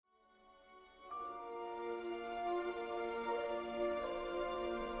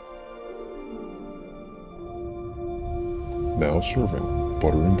Now serving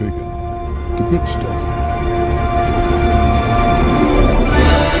butter and bacon. The good stuff.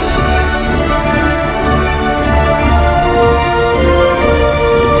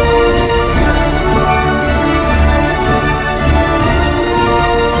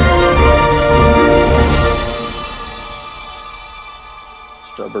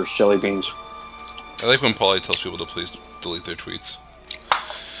 Starburst jelly beans. I like when Paulie tells people to please delete their tweets.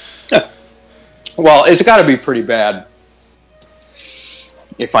 Yeah. Well, it's got to be pretty bad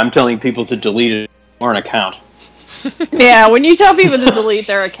if I'm telling people to delete an account. Yeah, when you tell people to delete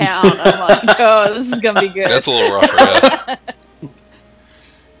their account, I'm like, oh, this is going to be good. That's a little rougher,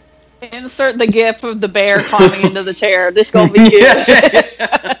 yeah. Insert the gif of the bear climbing into the chair. This is going to be good.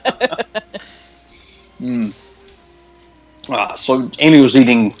 So Amy was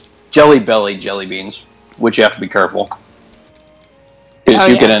eating Jelly Belly jelly beans, which you have to be careful. Because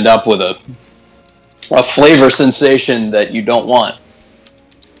you could end up with a flavor sensation that you don't want.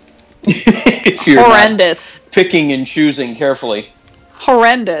 If you're horrendous. Not picking and choosing carefully.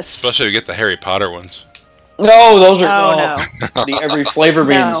 Horrendous. Especially if you get the Harry Potter ones. No, those are no. The every flavor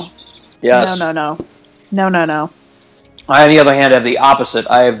beans. No. Yes. No. I, on the other hand, have the opposite.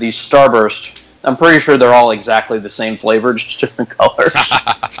 I have these Starburst. I'm pretty sure they're all exactly the same flavor, just different colors.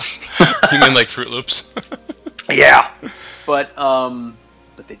 You mean like Fruit Loops? Yeah. But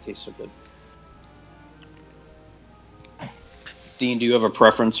they taste so good. Dean, do you have a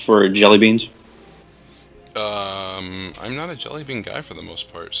preference for jelly beans? I'm not a jelly bean guy for the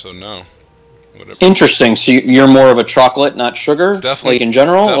most part, so no. Whatever. Interesting. So you're more of a chocolate, not sugar? Definitely. Like in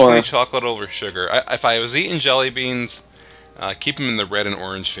general? Definitely or? chocolate over sugar. If I was eating jelly beans, keep them in the red and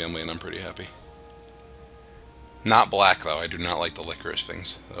orange family, and I'm pretty happy. Not black, though. I do not like the licorice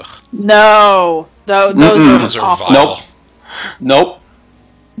things. Ugh. No. Those are awful. vile. Nope.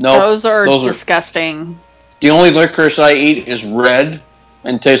 Those are disgusting. The only licorice I eat is red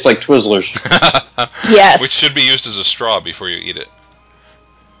and tastes like Twizzlers. Yes. Which should be used as a straw before you eat it.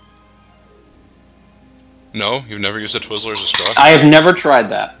 No? You've never used a Twizzler as a straw? I have never tried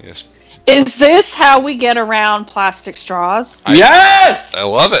that. Yes. Is this how we get around plastic straws? Yes! I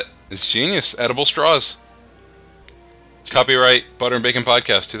love it. It's genius. Edible straws. Copyright Butter and Bacon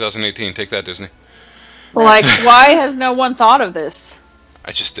Podcast 2018. Take that, Disney. Like, why has no one thought of this?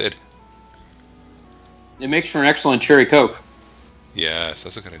 I just did. It makes for an excellent cherry Coke. Yes,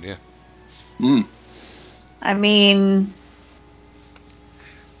 that's a good idea. I mean...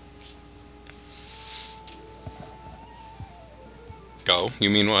 Go.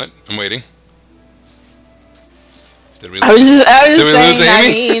 You mean what? I'm waiting. Did we? I was just lose saying.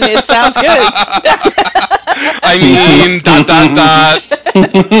 Amy? I mean, it sounds good. I mean, dot dot dot.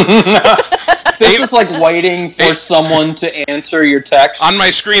 This is like waiting for someone to answer your text. On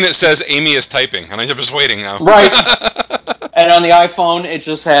my screen, it says Amy is typing, and I'm just waiting now. Right. And on the iPhone, it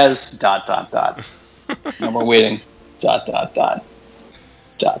just has ... And we're waiting. ... You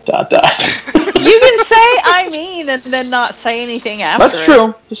can say I mean and then not say anything after. That's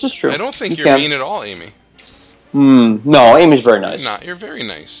true. This is true. I don't think you're mean at all, Amy. No, Amy's very nice. You're very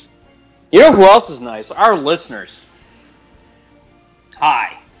nice. You know who else is nice? Our listeners.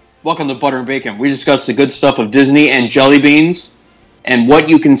 Hi. Welcome to Butter and Bacon. We discuss the good stuff of Disney and jelly beans and what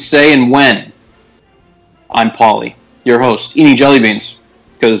you can say and when. I'm Paulie, your host, eating jelly beans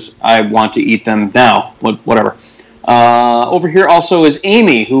because I want to eat them now. Whatever. Over here also is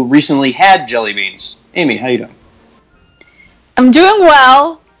Amy, who recently had jelly beans. Amy, how you doing? I'm doing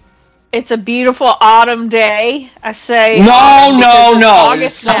well. It's a beautiful autumn day. I say No.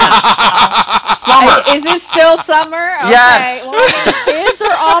 August now. Summer. Is it still summer? Okay. Yes. Well, the kids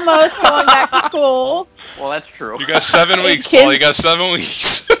are almost going back to school. Well, that's true. You got 7 weeks, Paul. You got 7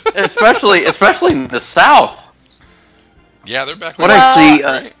 weeks. especially in the South. Yeah, they're back. I see.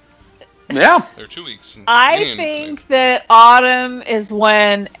 Right? Yeah. They're 2 weeks. I think that autumn is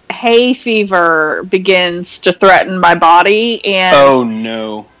when hay fever begins to threaten my body, and oh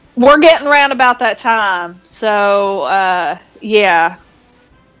no, we're getting around about that time. So, yeah.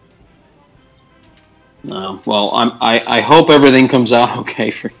 No. Well, I hope everything comes out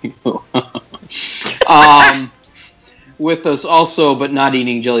okay for you. With us also, but not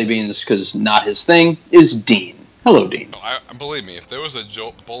eating jelly beans because not his thing, is Dean. Hello, Dean. Oh, believe me, if there was a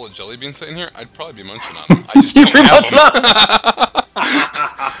bowl of jelly beans sitting here, I'd probably be munching on them. I just don't have them.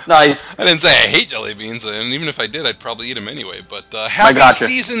 Nice. I didn't say I hate jelly beans, and even if I did, I'd probably eat them anyway. But happy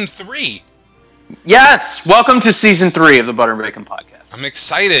season 3. Yes. Welcome to season 3 of the Butter and Bacon Podcast. I'm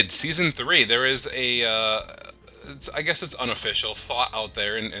excited. Season 3. There is a I guess it's unofficial thought out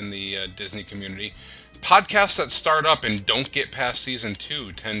there in the Disney community. Podcasts that start up and don't get past season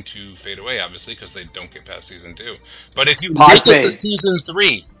 2 tend to fade away, obviously, because they don't get past season 2. But if you make it to season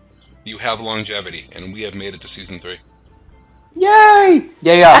 3, you have longevity, and we have made it to season 3. Yay!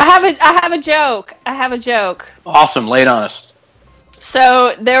 Yeah. I have a joke. Awesome. Lay it on us.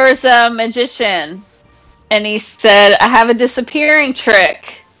 So there was a magician, and he said, "I have a disappearing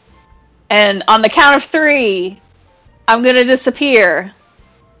trick, and on the count of 3, I'm gonna disappear.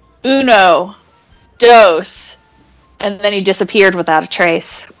 1, 2, and then he disappeared without a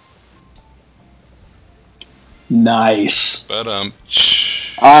trace." Nice. But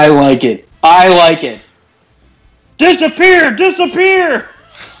I like it. Disappear!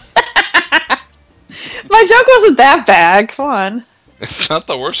 My joke wasn't that bad. Come on. It's not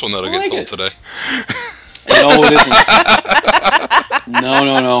the worst one that'll get told today. No, it isn't.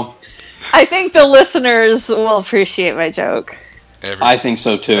 No. I think the listeners will appreciate my joke. I think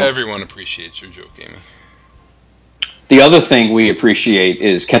so too. Everyone appreciates your joke, Amy. The other thing we appreciate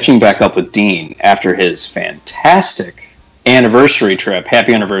is catching back up with Dean after his fantastic anniversary trip.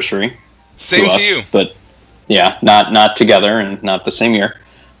 Happy anniversary. Same to you. But yeah, not together and not the same year.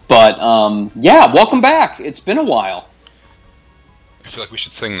 But yeah, welcome back. It's been a while. I feel like we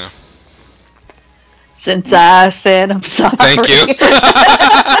should sing now. Since I said I'm sorry. Thank you.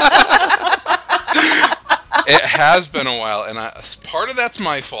 It has been a while, and part of that's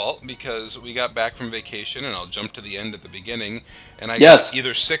my fault because we got back from vacation, and I'll jump to the end at the beginning, and I got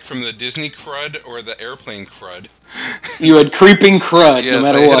either sick from the Disney crud or the airplane crud. You had creeping crud, yes,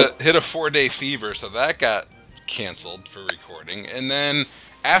 no matter what. Hit a 4-day fever, so that got canceled for recording, and then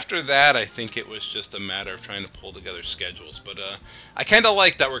after that, I think it was just a matter of trying to pull together schedules. But I kind of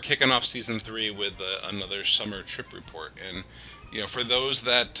like that we're kicking off season 3 with another summer trip report, and for those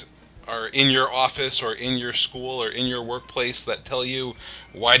that are in your office or in your school or in your workplace that tell you,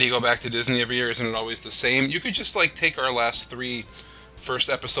 why do you go back to Disney every year? Isn't it always the same? You could just take our last 3 first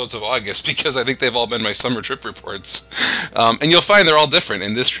episodes of August, because I think they've all been my summer trip reports. And you'll find they're all different,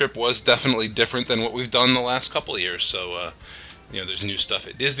 and this trip was definitely different than what we've done the last couple of years. So, there's new stuff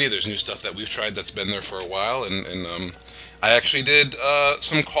at Disney, there's new stuff that we've tried that's been there for a while, and I actually did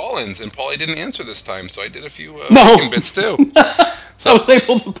some call-ins, and Paulie didn't answer this time, so I did a few bacon bits too. So I was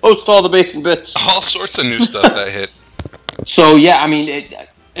able to post all the bacon bits. All sorts of new stuff that hit. So yeah, I mean,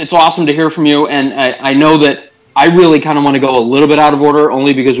 it's awesome to hear from you, and I know that I really kind of want to go a little bit out of order,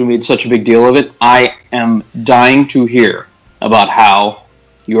 only because we made such a big deal of it. I am dying to hear about how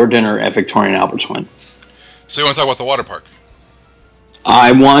your dinner at Victoria and Albert's went. So you want to talk about the water park?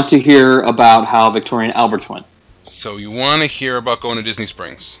 I want to hear about how Victoria and Albert's went. So you want to hear about going to Disney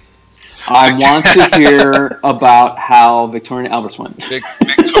Springs? I want to hear about how Victoria and Albert's went.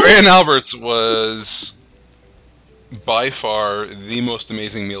 Victoria and Albert's was by far the most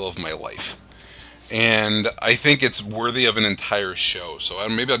amazing meal of my life. And I think it's worthy of an entire show. So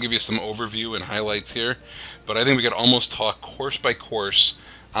maybe I'll give you some overview and highlights here. But I think we could almost talk course by course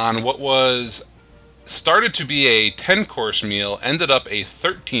on what started to be a 10-course meal, ended up a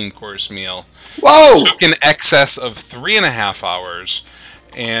 13-course meal. Whoa! Took in excess of 3.5 hours,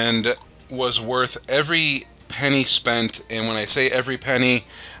 and was worth every penny spent. And when I say every penny,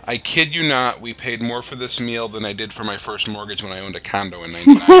 I kid you not, we paid more for this meal than I did for my first mortgage when I owned a condo in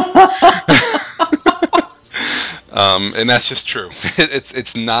 '99. And that's just true.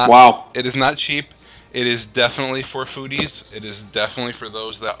 It's not. Wow. It is not cheap. It is definitely for foodies. It is definitely for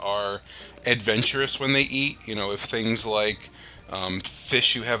those that are adventurous when they eat. If things like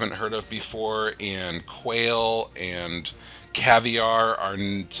fish you haven't heard of before, and quail and caviar are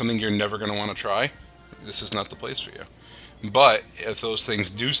something you're never going to want to try, this is not the place for you. But if those things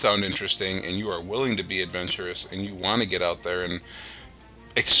do sound interesting and you are willing to be adventurous and you want to get out there and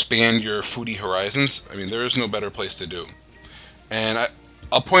expand your foodie horizons, I mean, there is no better place to do. And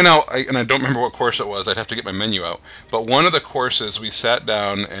I'll point out, and I don't remember what course it was, I'd have to get my menu out, but one of the courses we sat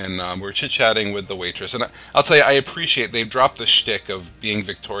down and we were chit-chatting with the waitress, and I'll tell you, I appreciate they've dropped the shtick of being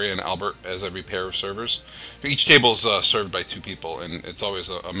Victoria and Albert as every pair of servers. Each table's served by 2 people, and it's always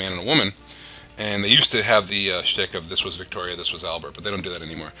a man and a woman, and they used to have the shtick of this was Victoria, this was Albert, but they don't do that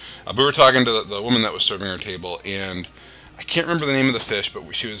anymore. We were talking to the woman that was serving our table, and I can't remember the name of the fish,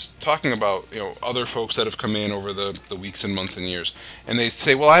 but she was talking about other folks that have come in over the weeks and months and years, and they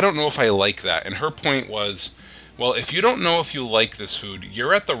say, well, I don't know if I like that. And her point was, well, if you don't know if you like this food,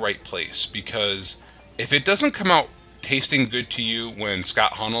 you're at the right place, because if it doesn't come out tasting good to you when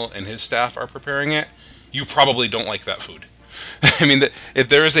Scott Hunnell and his staff are preparing it, you probably don't like that food. I mean, if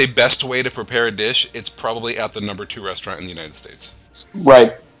there is a best way to prepare a dish, it's probably at the number 2 restaurant in the United States.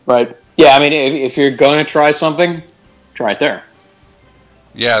 Right. Yeah, I mean, if you're going to try something, try it there.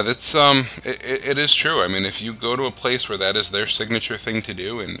 Yeah, that's it is true. I mean, if you go to a place where that is their signature thing to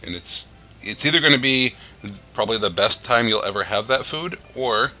do, and it's either going to be probably the best time you'll ever have that food,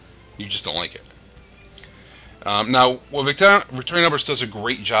 or you just don't like it. Now, what Victoria Albert's does a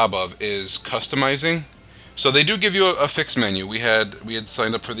great job of is customizing. So they do give you a fixed menu. We had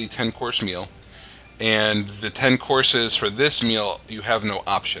signed up for the 10-course meal, and the 10 courses for this meal, you have no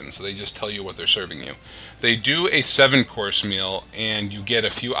options. So they just tell you what they're serving you. They do a 7-course meal, and you get a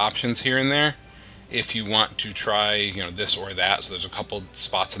few options here and there if you want to try, this or that. So there's a couple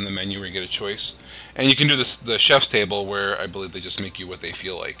spots in the menu where you get a choice, and you can do this the chef's table, where I believe they just make you what they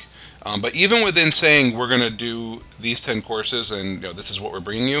feel like. But even within saying we're going to do these 10 courses and this is what we're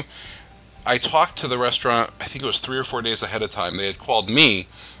bringing you, I talked to the restaurant, I think it was 3 or 4 days ahead of time. They had called me,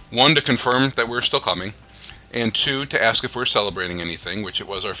 1, to confirm that we're still coming, and 2, to ask if we're celebrating anything, which it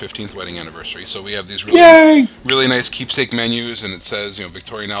was our 15th wedding anniversary. So we have these really nice keepsake menus, and it says,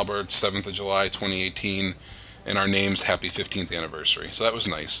 Victoria and Albert, 7th of July, 2018, and our name's happy 15th anniversary. So that was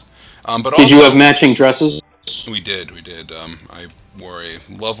nice. But did you have matching dresses? We did. I wore a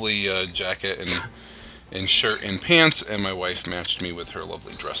lovely jacket and shirt and pants, and my wife matched me with her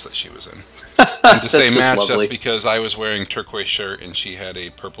lovely dress that she was in. And to say match, lovely. That's because I was wearing turquoise shirt and she had a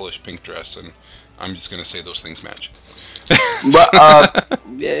purplish pink dress, and I'm just going to say those things match.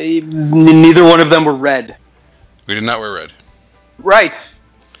 Neither one of them were red. We did not wear red. Right.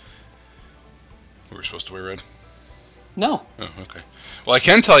 We were supposed to wear red? No. Oh, okay. Well, I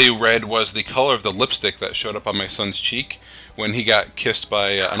can tell you red was the color of the lipstick that showed up on my son's cheek when he got kissed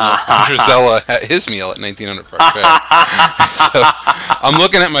by Gisela at his meal at 1900 Park Fair. So I'm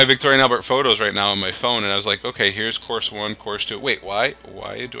looking at my Victoria and Albert photos right now on my phone, and I was like, okay, here's course 1, course 2. Wait, why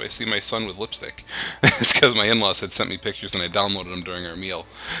do I see my son with lipstick? It's because my in-laws had sent me pictures, and I downloaded them during our meal.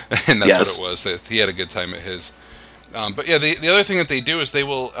 And that's what it was. That he had a good time at his. But yeah, the other thing that they do is they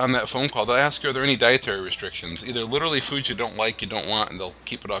will, on that phone call, they'll ask you, are there any dietary restrictions? Either literally foods you don't like, you don't want, and they'll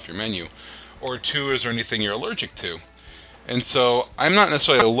keep it off your menu. Or 2, is there anything you're allergic to? And so I'm not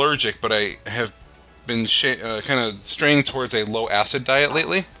necessarily allergic, but I have been kind of straying towards a low-acid diet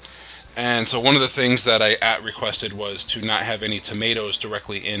lately. And so one of the things that I requested was to not have any tomatoes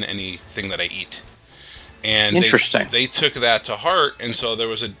directly in anything that I eat. And interesting. They took that to heart, and so there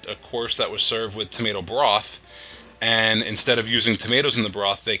was a course that was served with tomato broth. And instead of using tomatoes in the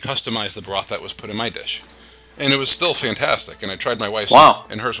broth, they customized the broth that was put in my dish. And it was still fantastic. And I tried my wife's,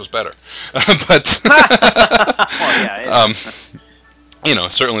 and hers was better. But,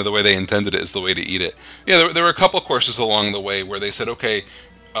 certainly the way they intended it is the way to eat it. Yeah, there were a couple courses along the way where they said, okay,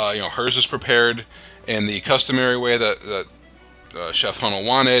 hers is prepared in the customary way that Chef Hunnell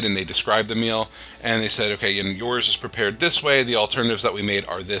wanted, and they described the meal. And they said, okay, and yours is prepared this way. The alternatives that we made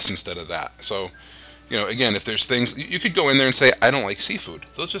are this instead of that. So, again, if there's things, you could go in there and say, I don't like seafood.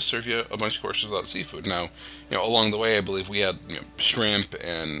 They'll just serve you a bunch of courses without seafood. Now, along the way, I believe we had shrimp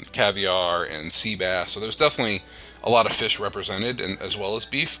and caviar and sea bass. So there's definitely a lot of fish represented, and as well as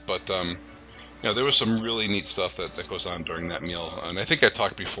beef. But, there was some really neat stuff that goes on during that meal. And I think I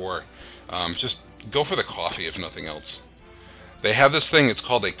talked before, just go for the coffee, if nothing else. They have this thing, it's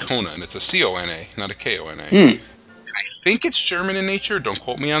called a Kona, and it's a C-O-N-A, not a K-O-N-A. I think it's German in nature. Don't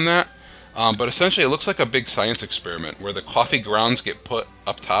quote me on that. But essentially, it looks like a big science experiment where the coffee grounds get put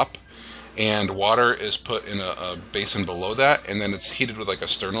up top and water is put in a basin below that, and then it's heated with like a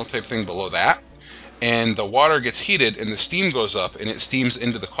sterno type thing below that. And the water gets heated and the steam goes up and it steams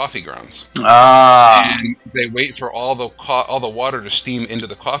into the coffee grounds. And they wait for all the water to steam into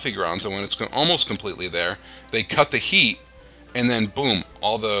the coffee grounds, and when it's almost completely there, they cut the heat, and then boom,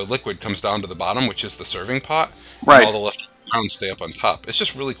 all the liquid comes down to the bottom, which is the serving pot, and all the left grounds stay up on top. It's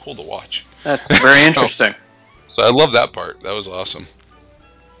just really cool to watch. That's very interesting. So I love that part. That was awesome.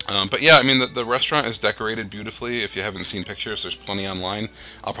 But yeah, I mean, the restaurant is decorated beautifully. If you haven't seen pictures, there's plenty online.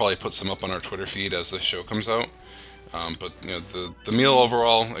 I'll probably put some up on our Twitter feed as the show comes out. But the meal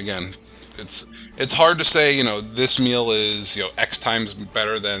overall, again, it's hard to say, this meal is, X times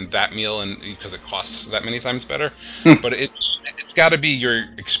better than that meal, and because it costs that many times better. But it's got to be your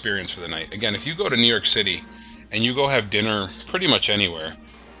experience for the night. Again, if you go to New York City and you go have dinner pretty much anywhere,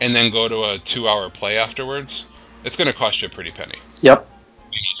 and then go to a 2-hour play afterwards, it's going to cost you a pretty penny. Yep.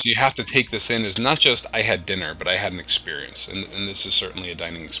 So you have to take this in as not just I had dinner, but I had an experience, and this is certainly a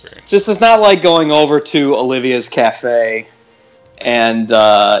dining experience. This is not like going over to Olivia's Cafe and,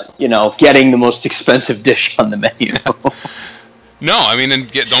 getting the most expensive dish on the menu. No, I mean,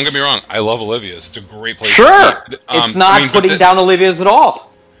 don't get me wrong, I love Olivia's. It's a great place. Sure. It's not putting down Olivia's at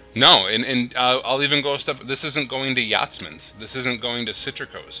all. No, and I'll even go a step. This isn't going to Yachtsman's. This isn't going to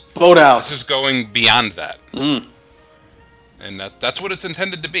Citrico's. Boathouse. This is going beyond that. Mm. And that's what it's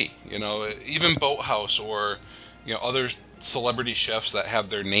intended to be. You know, even Boathouse or, you know, other celebrity chefs that have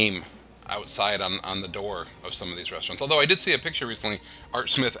their name outside on the door of some of these restaurants. Although I did see a picture recently, Art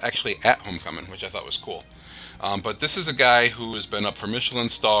Smith actually at Homecoming, which I thought was cool. But this is a guy who has been up for Michelin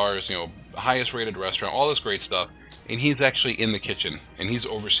stars, you know, highest rated restaurant, all this great stuff, and he's actually in the kitchen and he's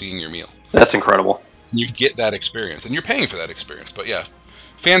overseeing your meal. That's incredible. You get that experience, and you're paying for that experience. But yeah,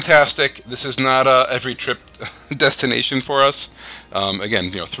 fantastic. This is not every trip destination for us. Again,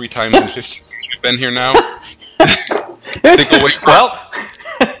 you know, 3 times in 50 years we've been here now. Well,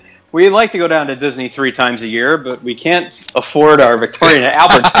 we like to go down to Disney 3 times a year, but we can't afford our Victoria and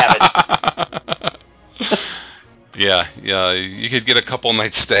Albert habit. Yeah, you could get a couple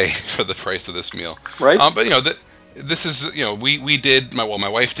nights stay for the price of this meal, right? But you know, this is, you know, we did my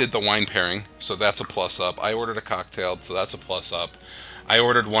wife did the wine pairing, so that's a plus up. I ordered a cocktail, so that's a plus up. I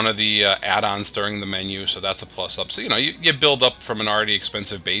ordered one of the add-ons during the menu, so that's a plus up. So you know, you build up from an already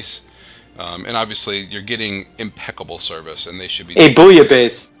expensive base, and obviously you're getting impeccable service, and they should be a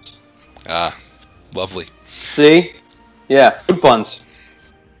bouillabaisse. Lovely. See, yeah, food puns.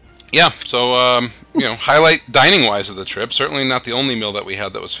 Yeah, so, you know, highlight dining-wise of the trip. Certainly not the only meal that we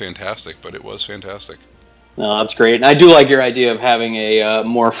had that was fantastic, but it was fantastic. No, that's great. And I do like your idea of having a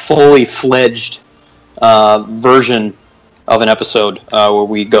more fully fledged version of an episode where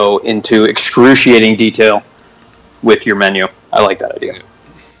we go into excruciating detail with your menu. I like that idea.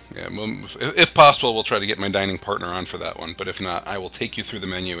 Yeah, well, if possible, we'll try to get my dining partner on for that one. But if not, I will take you through the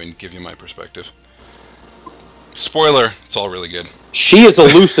menu and give you my perspective. Spoiler, it's all really good. She is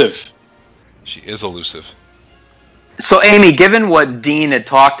elusive. She is elusive. So, Amy, given what Dean had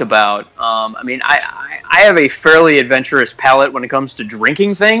talked about, I mean, I have a fairly adventurous palate when it comes to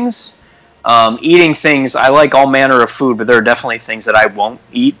drinking things. Eating things, I like all manner of food, but there are definitely things that I won't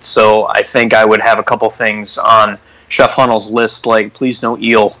eat. So I think I would have a couple things on Chef Hunnell's list, like please no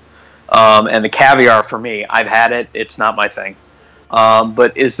eel. And the caviar for me, I've had it. It's not my thing.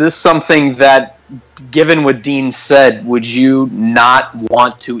 But is this something that, given what Dean said, would you not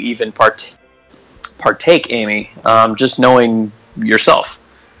want to even partake, Amy, just knowing yourself?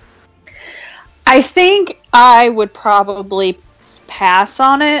 I think I would probably pass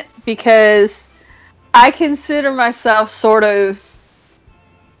on it because I consider myself sort of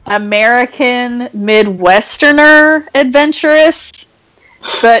American Midwesterner adventurous,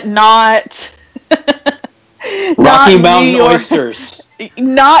 but not Rocky Mountain oysters.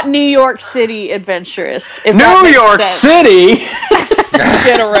 Not New York City adventurous. New York City?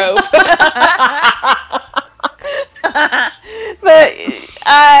 Get a rope. But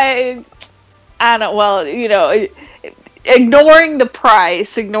I don't, well, you know, ignoring the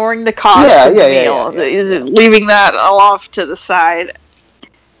price, ignoring the cost of the meal, leaving that all off to the side.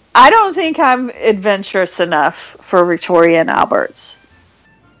 I don't think I'm adventurous enough for Victoria and Albert's.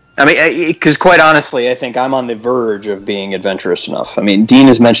 I mean, because quite honestly, I think I'm on the verge of being adventurous enough. I mean, Dean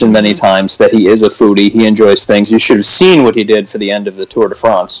has mentioned many times that he is a foodie. He enjoys things. You should have seen what he did for the end of the Tour de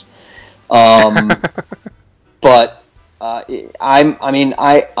France. But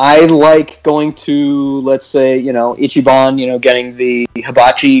I like going to, let's say, you know, Ichiban, you know, getting the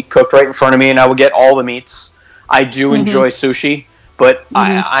hibachi cooked right in front of me, and I will get all the meats. I do enjoy sushi, but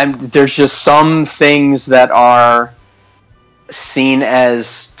there's just some things that are seen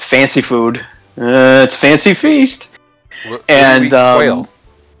as fancy food. It's fancy feast. Will you eat quail?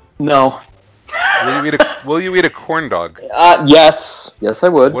 No. Will you eat a corn dog? Yes, I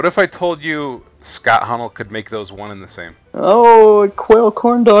would. What if I told you Scott Hunnell could make those one and the same? Oh, a quail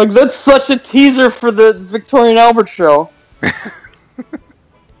corn dog. That's such a teaser for the Victoria and Albert show.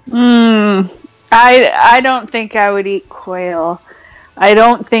 I don't think I would eat quail. I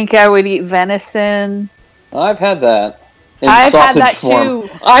don't think I would eat venison. I've had that. I've had that too.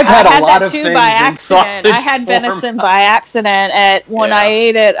 I've had a lot of things by accident. I had venison by accident when I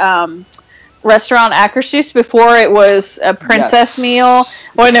ate at Restaurant Akershus before it was a princess meal,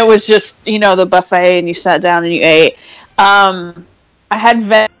 when it was just, you know, the buffet and you sat down and you ate. I had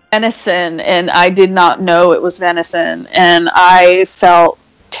venison and I did not know it was venison, and I felt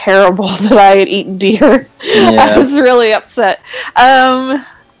terrible that I had eaten deer. I was really upset.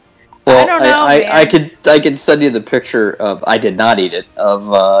 Well, I don't know. I could send you the picture of, I did not eat it,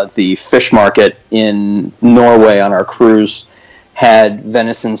 of the fish market in Norway on our cruise. Had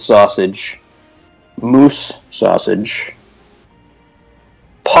venison sausage, moose sausage,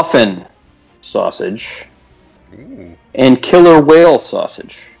 puffin sausage, and killer whale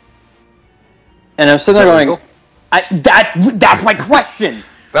sausage. And I'm sitting there going, that's my question.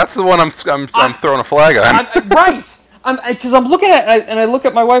 That's the one I'm throwing a flag on. Right. Because I'm looking at it, and I look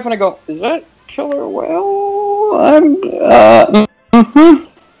at my wife and I go, "Is that killer whale?"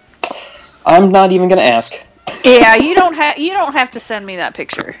 I'm not even gonna ask. Yeah, you don't have to send me that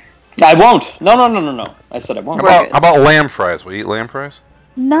picture. I won't. No. I said I won't. How about lamb fries? Will you eat lamb fries?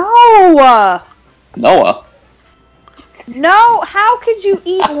 No. Noah. No. How could you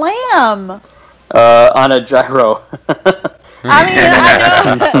eat lamb? On a gyro. I mean,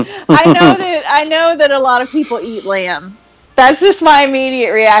 I know that a lot of people eat lamb. That's just my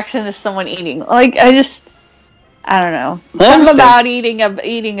immediate reaction to someone eating. Like, I don't know. Something about eating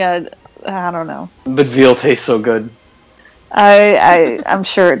a. I don't know. But veal tastes so good. I'm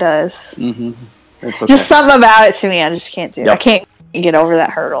sure it does. Mm-hmm. It's okay. Just something about it to me, I just can't do. Yep. I can't get over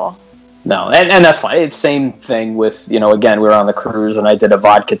that hurdle. No, and that's fine. It's same thing with, again, we were on the cruise and I did a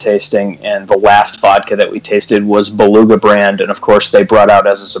vodka tasting, and the last vodka that we tasted was Beluga brand, and of course they brought out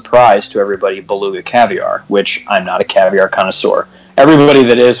as a surprise to everybody Beluga caviar, which I'm not a caviar connoisseur. Everybody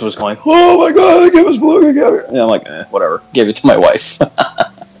that is was going, "Oh my god, they gave us Beluga caviar." And I'm like, whatever. Gave it to my wife.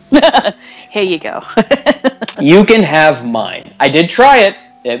 Here you go. You can have mine. I did try it.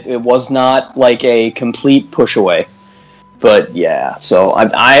 It was not like a complete push away. But yeah, so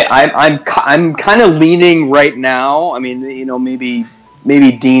I'm kind of leaning right now. I mean,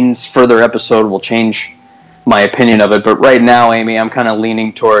 maybe Dean's further episode will change my opinion of it. But right now, Amy, I'm kind of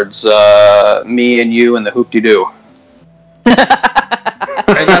leaning towards me and you and the hoop-de-doo. And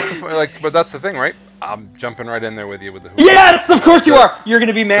that's the thing, right? I'm jumping right in there with you with the hoop. Yes, of course you are. You're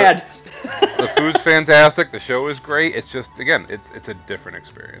gonna be mad. The food's fantastic. The show is great. It's just, again, it's a different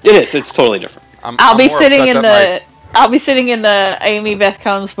experience. It is. It's totally different. I'll be sitting in the Amy Beth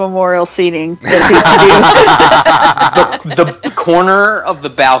Combs memorial seating. the corner of the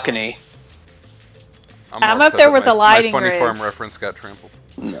balcony. I'm up there with the lighting rigs. My Funny rigs. Farm reference got trampled.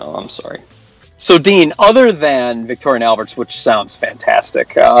 No, I'm sorry. So, Dean, other than Victoria and Albert's, which sounds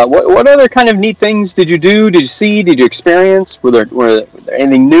fantastic, what other kind of neat things did you do? Did you see? Did you experience? Were there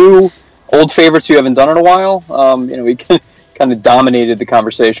anything new? Old favorites you haven't done in a while? We kind of dominated the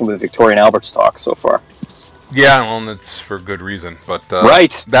conversation with Victoria and Albert's talk so far. Yeah, well, and it's for good reason. But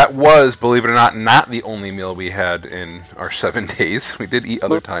right. That was, believe it or not the only meal we had in our 7 days. We did eat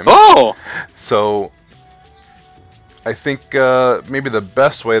other times. Oh! So, I think maybe the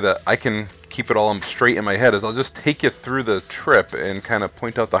best way that I can keep it all straight in my head is I'll just take you through the trip and kind of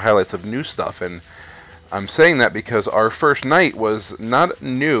point out the highlights of new stuff. And I'm saying that because our first night was not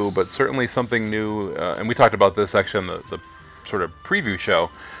new, but certainly something new. And we talked about this actually on the sort of preview show.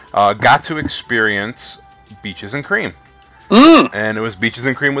 Got to experience Beaches and Cream. And it was Beaches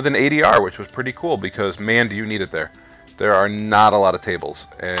and Cream with an ADR, which was pretty cool because, man, do you need it there. There are not a lot of tables.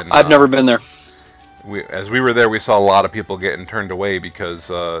 And I've never been there. As we were there, we saw a lot of people getting turned away because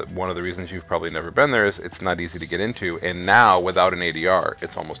one of the reasons you've probably never been there is it's not easy to get into. And now, without an ADR,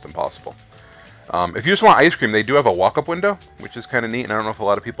 it's almost impossible. If you just want ice cream, they do have a walk-up window, which is kind of neat. And I don't know if a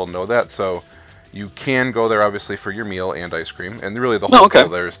lot of people know that. So you can go there, obviously, for your meal and ice cream. And really, the whole goal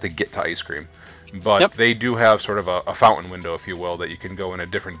there is to get to ice cream. But they do have sort of a fountain window, if you will, that you can go in a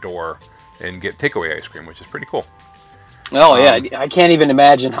different door and get takeaway ice cream, which is pretty cool. Oh, yeah. I can't even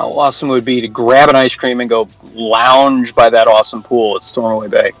imagine how awesome it would be to grab an ice cream and go lounge by that awesome pool at Stornoway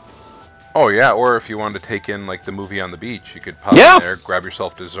Bay. Oh, yeah. Or if you wanted to take in, like, the movie on the beach, you could pop in there, grab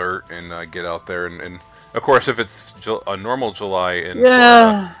yourself dessert, and get out there. And of course, if it's a normal July in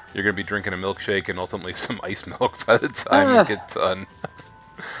Florida, you're going to be drinking a milkshake and ultimately some ice milk by the time you get done.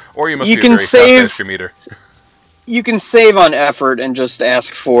 Or you must be a very fast ice cream eater. You can save on effort and just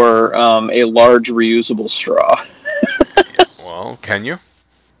ask for a large reusable straw. Well, can you?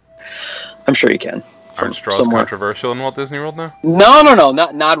 I'm sure you can. Aren't straws controversial in Walt Disney World now? No,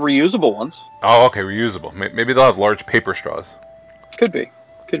 not reusable ones. Oh, okay, reusable. Maybe they'll have large paper straws. Could be.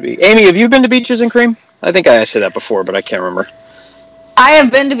 Amy, have you been to Beaches and Cream? I think I asked you that before, but I can't remember. I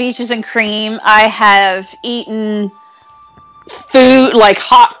have been to Beaches and Cream. I have eaten food, like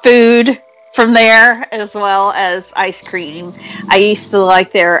hot food, from there, as well as ice cream. I used to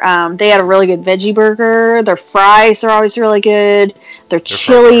like they had a really good veggie burger. Their fries are always really good. Their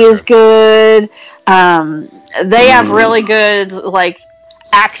chili is good. They have really good, like,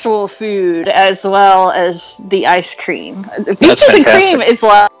 actual food as well as the ice cream. Beaches and Cream is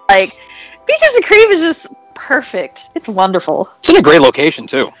like Beaches and Cream is just perfect. It's wonderful. It's in a great location,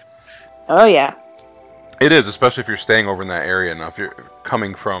 too. Oh, yeah. It is, especially if you're staying over in that area. Now, if you're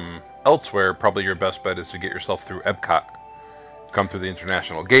coming from elsewhere, probably your best bet is to get yourself through Epcot, come through the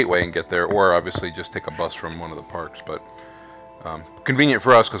International Gateway and get there, or obviously just take a bus from one of the parks. But convenient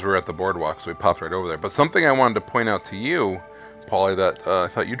for us because we were at the boardwalk, so we popped right over there. But something I wanted to point out to you Paulie, that I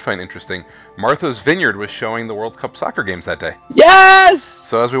thought you'd find interesting. Martha's Vineyard was showing the World Cup soccer games that day. Yes!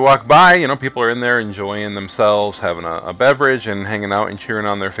 So as we walk by, people are in there enjoying themselves, having a beverage, and hanging out and cheering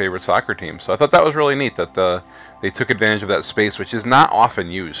on their favorite soccer team. So I thought that was really neat that they took advantage of that space, which is not often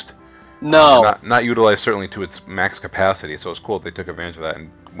used. No. Not utilized certainly to its max capacity. So it's cool that they took advantage of that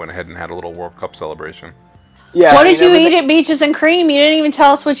and went ahead and had a little World Cup celebration. Yeah. What did you eat at Beaches and Cream? You didn't even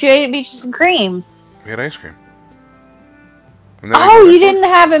tell us what you ate at Beaches and Cream. We had ice cream. Oh, you didn't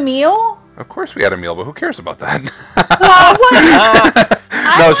have a meal? Of course we had a meal, but who cares about that? Well, what?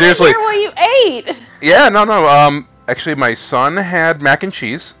 No, seriously. I want to hear what you ate. Yeah, no. Actually, my son had mac and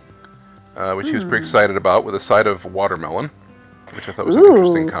cheese, which he was pretty excited about, with a side of watermelon, which I thought was an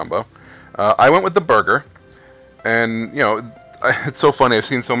interesting combo. I went with the burger, and, it's so funny. I've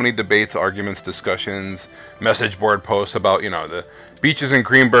seen so many debates, arguments, discussions, message board posts about, the Beaches and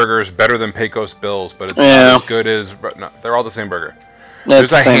Cream burgers better than Pecos Bills, but it's not as good as... No, they're all the same burger.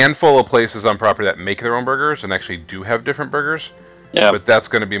 There's a handful of places on property that make their own burgers and actually do have different burgers. Yeah. But that's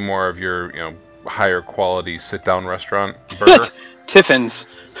going to be more of your, higher quality sit-down restaurant burger. Tiffin's.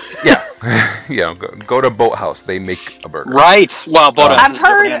 Yeah. Go to Boathouse. They make a burger. Right. Well, Boathouse.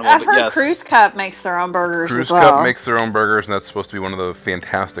 I've heard Cruise Cup makes their own burgers Cruise as well. Cup makes their own burgers, and that's supposed to be one of the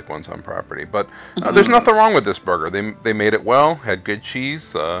fantastic ones on property. But there's nothing wrong with this burger. They made it well, had good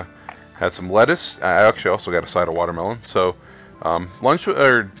cheese, had some lettuce. I actually also got a side of watermelon. So lunch,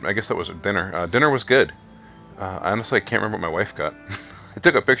 or I guess that was dinner. Dinner was good. Honestly, I can't remember what my wife got. I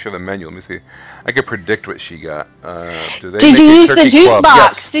took a picture of the menu. Let me see. I could predict what she got. Did you use the jukebox?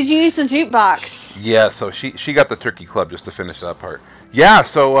 Yes. Did you use the jukebox? Yeah, so she got the turkey club just to finish that part. Yeah,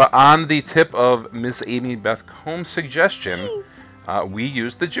 so on the tip of Miss Amy Beth Combs' suggestion, we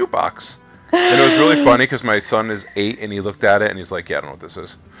used the jukebox. And it was really funny because my son is 8 and he looked at it and he's like, yeah, I don't know what this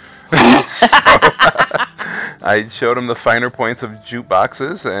is. I showed him the finer points of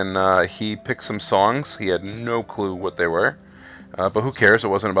jukeboxes and he picked some songs. He had no clue what they were. But who cares? It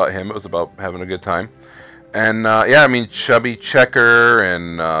wasn't about him. It was about having a good time. And, Chubby Checker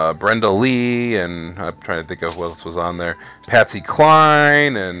and Brenda Lee, and I'm trying to think of what else was on there. Patsy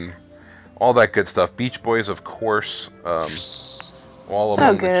Cline, and all that good stuff. Beach Boys, of course. All of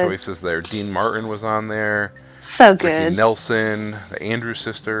the choices there. Dean Martin was on there. So good. Ricky Nelson, the Andrews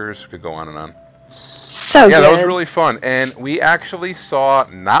Sisters. Could go on and on. So good. Yeah, that was really fun. And we actually saw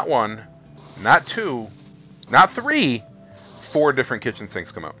not one, not two, not three, 4 different kitchen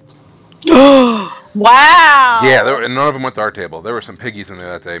sinks come out. Wow! Yeah, and none of them went to our table. There were some piggies in there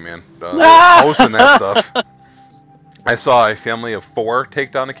that day, man. Hosting that stuff. I saw a family of 4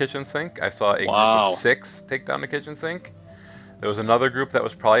 take down the kitchen sink. I saw a group of 6 take down the kitchen sink. There was another group that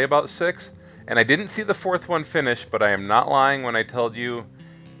was probably about 6. And I didn't see the 4th one finish, but I am not lying when I told you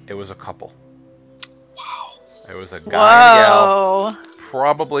it was a couple. Wow. It was a guy and gal.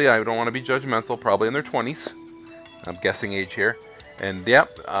 Probably, I don't want to be judgmental, probably in their 20s. I'm guessing age here. And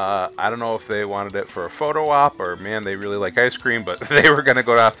I don't know if they wanted it for a photo op or, man, they really like ice cream, but they were going to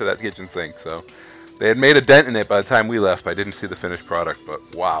go after that kitchen sink. So they had made a dent in it by the time we left. I didn't see the finished product, but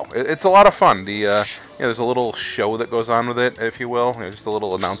wow. It's a lot of fun. There's a little show that goes on with it, if you will. Just a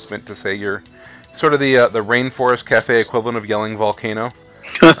little announcement to say you're sort of the Rainforest Cafe equivalent of yelling volcano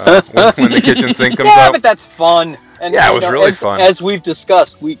when the kitchen sink comes out. Yeah, but that's fun. And, yeah, it was really fun. As we've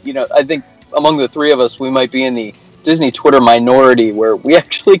discussed, I think among the 3 of us, we might be in the Disney Twitter minority where we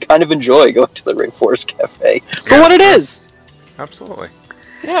actually kind of enjoy going to the Rainforest Cafe for what it is. Absolutely.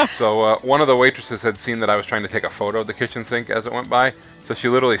 Yeah. So one of the waitresses had seen that I was trying to take a photo of the kitchen sink as it went by, so she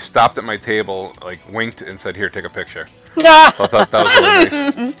literally stopped at my table, winked, and said, "Here, take a picture." So I thought that was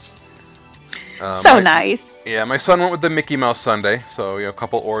really nice. Nice. Yeah, my son went with the Mickey Mouse sundae, so a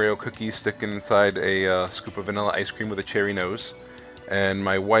couple Oreo cookies sticking inside a scoop of vanilla ice cream with a cherry nose. And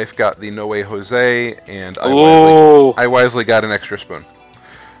my wife got the No Way Jose, and I wisely got an extra spoon.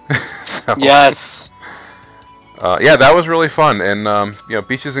 So, yes. That was really fun. And,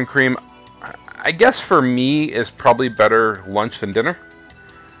 Beaches and Cream, I guess for me, is probably better lunch than dinner.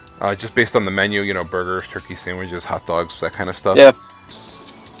 Just based on the menu, burgers, turkey sandwiches, hot dogs, that kind of stuff. Yeah.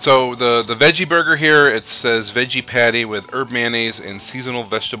 So the veggie burger here, it says veggie patty with herb mayonnaise and seasonal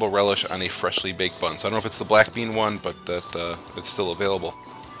vegetable relish on a freshly baked bun. So I don't know if it's the black bean one, but that it's still available.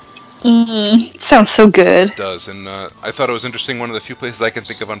 Sounds so good. It does, and I thought it was interesting. One of the few places I can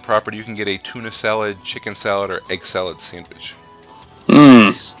think of on property, you can get a tuna salad, chicken salad, or egg salad sandwich.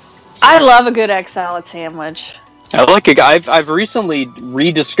 I love a good egg salad sandwich. I like it. I've recently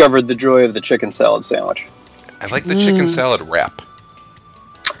rediscovered the joy of the chicken salad sandwich. I like the chicken salad wrap.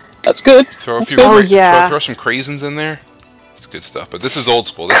 That's good. Throw a few. Throw some craisins in there. It's good stuff. But this is old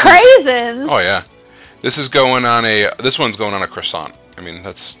school. This craisins. Oh yeah. This one's going on a croissant. I mean,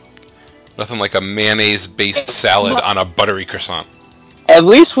 that's nothing like a mayonnaise-based salad on a buttery croissant. At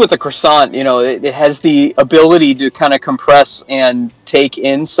least with a croissant, it has the ability to kind of compress and take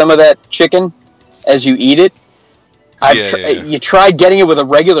in some of that chicken as you eat it. You try getting it with a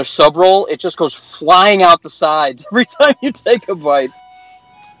regular sub roll, it just goes flying out the sides every time you take a bite.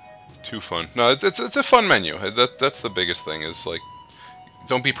 Too fun. No, it's a fun menu. That's the biggest thing. Is like,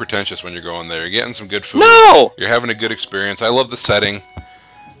 don't be pretentious when you're going there. You're getting some good food. No, you're having a good experience. I love the setting,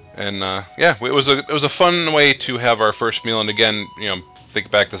 and it was a fun way to have our first meal. And again, think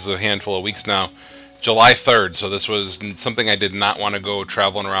back. This is a handful of weeks now. July 3rd. So this was something I did not want to go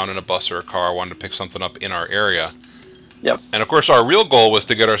traveling around in a bus or a car. I wanted to pick something up in our area. Yep. And of course, our real goal was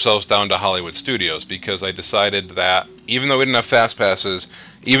to get ourselves down to Hollywood Studios, because I decided that even though we didn't have fast passes,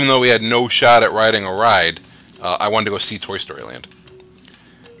 even though we had no shot at riding a ride, I wanted to go see Toy Story Land.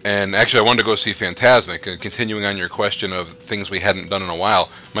 And actually, I wanted to go see Fantasmic. Continuing on your question of things we hadn't done in a while,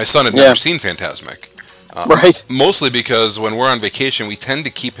 my son had never seen Fantasmic. Right. Mostly because when we're on vacation, we tend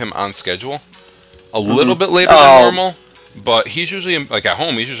to keep him on schedule a little bit later than normal. But he's usually, at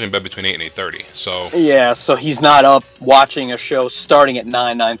home, he's usually in bed between 8 and 8:30. So yeah, so he's not up watching a show starting at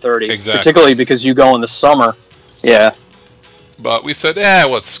 9:30. Exactly. Particularly because you go in the summer. Yeah. But we said,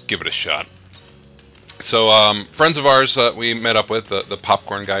 let's give it a shot. So friends of ours we met up with, the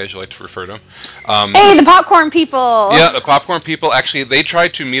popcorn guy, as you like to refer to him. Hey, the popcorn people! Yeah, the popcorn people. Actually, they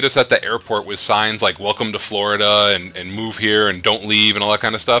tried to meet us at the airport with signs like "Welcome to Florida" and "Move here" and "Don't leave" and all that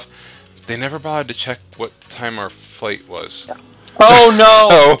kind of stuff. They never bothered to check what time our flight was. Oh,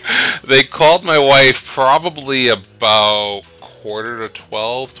 no! So they called my wife probably about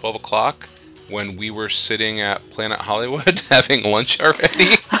 11:45, 12 o'clock, when we were sitting at Planet Hollywood having lunch already.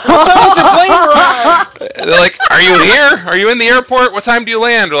 What time is the plane arrive? They're like, "Are you here? Are you in the airport? What time do you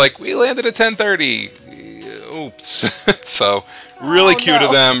land?" We're like, "We landed at 10:30. Oops. So really cute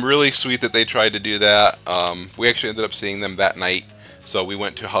of them. Really sweet that they tried to do that. We actually ended up seeing them that night. So we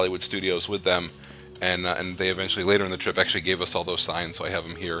went to Hollywood Studios with them, and they eventually, later in the trip, actually gave us all those signs, so I have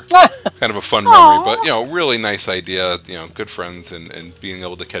them here. Kind of a fun memory, but, really nice idea, good friends, and being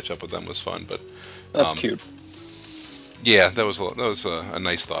able to catch up with them was fun. But that's cute. Yeah, that was a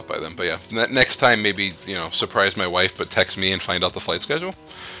nice thought by them. But yeah, next time maybe, surprise my wife, but text me and find out the flight schedule.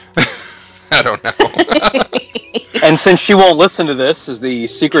 I don't know. And since she won't listen to this, the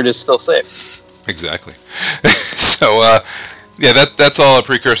secret is still safe. Exactly. So, yeah, that's all a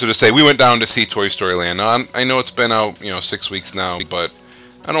precursor to say. We went down to see Toy Story Land. Now, I know it's been out, 6 weeks now, but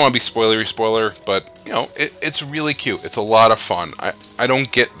I don't want to be spoiler, but, it's really cute. It's a lot of fun. I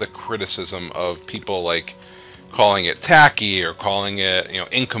don't get the criticism of people, like, calling it tacky or calling it,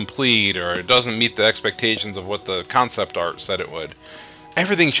 incomplete, or it doesn't meet the expectations of what the concept art said it would.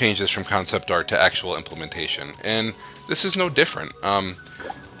 Everything changes from concept art to actual implementation, and this is no different.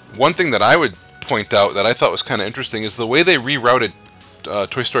 One thing that I would point out that I thought was kind of interesting is the way they rerouted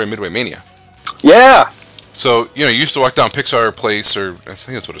Toy Story Midway Mania. Yeah. So, you used to walk down Pixar Place, or I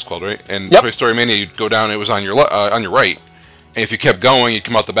think that's what it's called, right? And Yep. Toy Story Mania, you'd go down, it was on your right. And if you kept going, you'd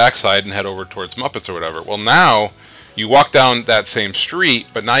come out the backside and head over towards Muppets or whatever. Well, now, you walk down that same street,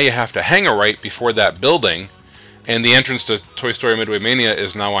 but now you have to hang a right before that building, and the entrance to Toy Story Midway Mania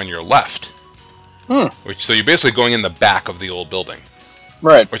is now on your left. So you're basically going in the back of the old building.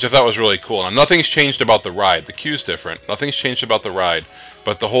 Right. Which I thought was really cool. Now, nothing's changed about the ride. The queue's different. Nothing's changed about the ride.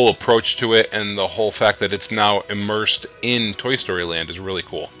 But the whole approach to it and the whole fact that it's now immersed in Toy Story Land is really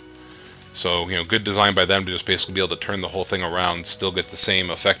cool. So, good design by them to just basically be able to turn the whole thing around, still get the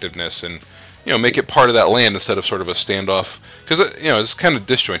same effectiveness, and, make it part of that land instead of sort of a standoff. Because, it's kind of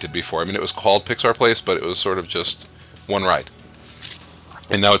disjointed before. I mean, it was called Pixar Place, but it was sort of just one ride.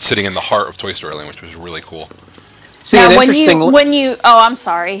 And now it's sitting in the heart of Toy Story Land, which was really cool. See, now, when you, I'm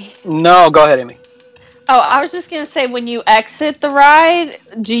sorry. No, go ahead, Amy. Oh, I was just going to say, when you exit the ride,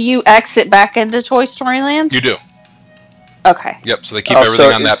 do you exit back into Toy Story Land? You do. Okay. Yep, so they keep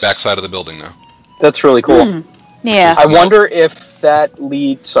everything on that back side of the building now. That's really cool. Yeah. I wonder if that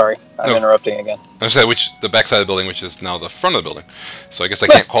lead... Sorry, I'm interrupting again. I was going to say, the back side of the building, which is now the front of the building. So I guess I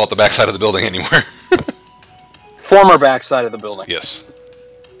can't call it the back side of the building anymore. Former back side of the building. Yes.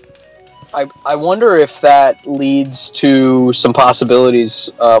 I wonder if that leads to some possibilities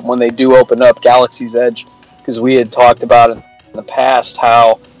when they do open up Galaxy's Edge, because we had talked about in the past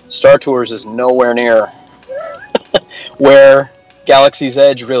how Star Tours is nowhere near where Galaxy's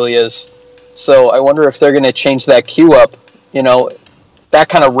Edge really is. So I wonder if they're going to change that queue up. That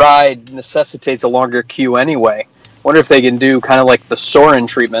kind of ride necessitates a longer queue anyway. I wonder if they can do kind of like the Soarin'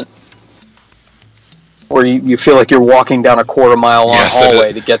 treatment where you feel like you're walking down a quarter-mile long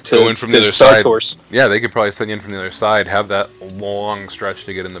hallway to get to, go in from the other Star side. Tours. Yeah, they could probably send you in from the other side, have that long stretch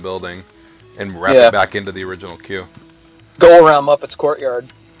to get in the building, and wrap it back into the original queue. Go around Muppets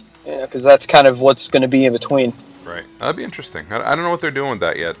Courtyard, because that's kind of what's going to be in between. Right. That'd be interesting. I don't know what they're doing with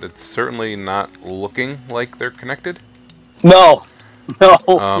that yet. It's certainly not looking like they're connected. No,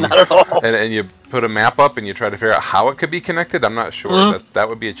 not at all. And you put a map up and you try to figure out how it could be connected. I'm not sure. That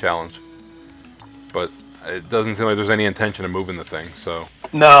would be a challenge. But it doesn't seem like there's any intention of moving the thing. So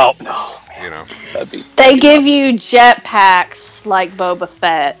no. You know, they give you jetpacks like Boba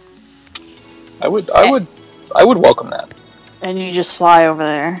Fett. I would welcome that. And you just fly over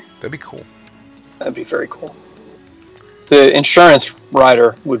there. That'd be cool. That'd be very cool. The insurance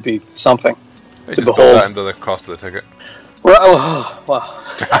rider would be something They to just build behold. that into the cost of the ticket. Well,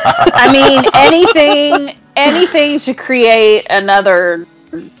 I mean, anything to create another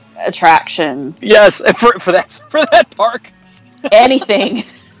attraction. yes, for that park. Anything.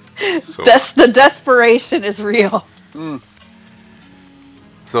 So, The desperation is real.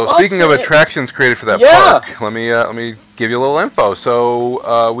 So Well, speaking of it's- attractions created for that Yeah. park, let me give you a little info.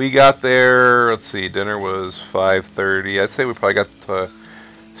 So we got there. Let's see, dinner was 5:30. I'd say we probably got to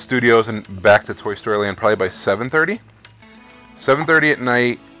studios and back to Toy Story Land probably by 7:30. 7:30 at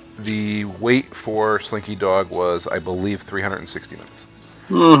night. The wait for Slinky Dog was, I believe, 360 minutes.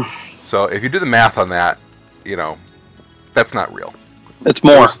 So if you do the math on that, you know, that's not real. It's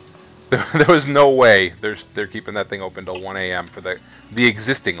more. There was no way they're keeping that thing open till 1 a.m. for the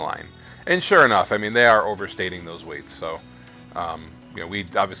existing line. And sure enough, I mean, they are overstating those waits. So, you know, we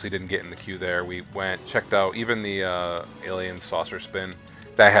obviously didn't get in the queue there. We went, checked out, even the Alien Saucer Spin,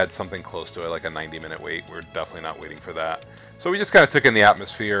 that had something close to it, like a 90-minute wait. We're definitely not waiting for that. So we just kind of took in the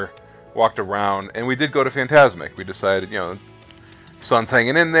atmosphere, walked around, and we did go to Fantasmic. We decided, you know, son's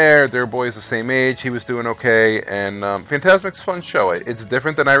hanging in there, their boy's the same age, he was doing okay, and Fantasmic's a fun show. It's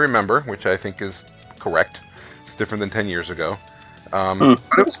different than I remember, which I think is correct. It's different than 10 years ago. But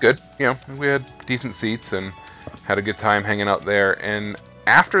it was good. You know, we had decent seats and had a good time hanging out there. And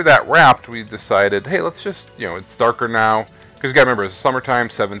after that wrapped, we decided, hey, let's just, you know, it's darker now. Because you got to remember, it's summertime,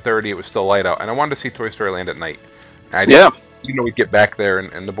 7:30, it was still light out. And I wanted to see Toy Story Land at night. I didn't, you know, we'd get back there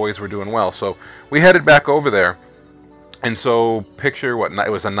and the boys were doing well. So we headed back over there. And so picture what,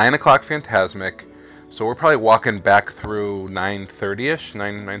 it was a 9 o'clock Fantasmic. So we're probably walking back through 9:30ish,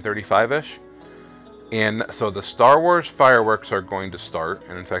 9:35ish. And so the Star Wars fireworks are going to start,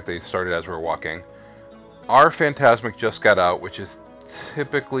 and in fact they started as we were walking. Our Fantasmic just got out, which is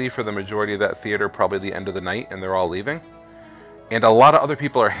typically for the majority of that theater probably the end of the night, and they're all leaving. And a lot of other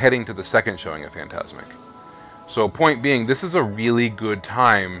people are heading to the second showing of Fantasmic. So point being, this is a really good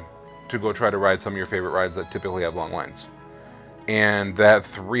time to go try to ride some of your favorite rides that typically have long lines. And that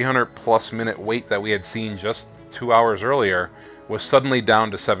 300+ minute wait that we had seen just 2 hours earlier was suddenly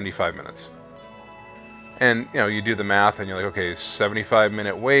down to 75 minutes. And, you know, you do the math and you're like, okay,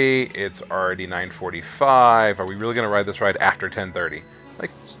 75-minute wait, it's already 9:45. Are we really going to ride this ride after 10:30? Like,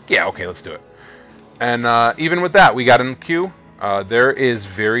 yeah, okay, let's do it. And even with that, we got in the queue. There is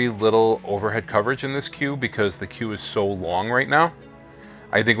very little overhead coverage in this queue because the queue is so long right now.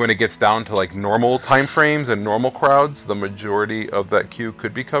 I think when it gets down to like normal time frames and normal crowds, the majority of that queue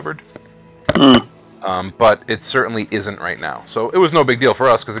could be covered. But it certainly isn't right now. So it was no big deal for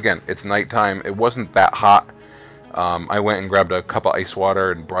us because, again, it's nighttime. It wasn't that hot. I went and grabbed a cup of ice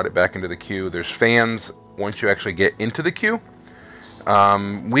water and brought it back into the queue. There's fans once you actually get into the queue.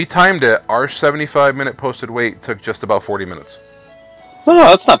 We timed it. Our 75-minute posted wait took just about 40 minutes. Oh,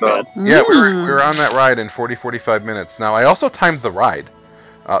 that's not bad. Yeah, we were on that ride in 45 minutes. Now, I also timed the ride.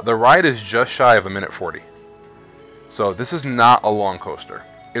 The ride is just shy of 1:40. So this is not a long coaster.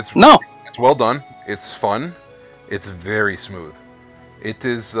 It's well done. It's fun. It's very smooth. It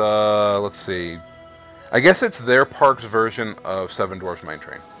is, let's see. I guess it's their park's version of Seven Dwarfs Mine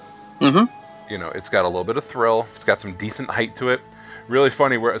Train. You know, it's got a little bit of thrill. It's got some decent height to it. Really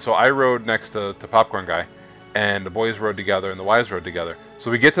funny. So I rode next to Popcorn Guy, and the boys rode together, and the wives rode together.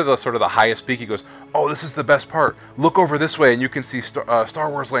 So we get to the sort of the highest peak. He goes, "Oh, this is the best part. Look over this way, and you can see Star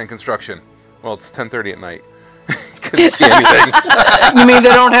Wars Land construction." Well, it's 10:30 at night. Couldn't see anything. You mean they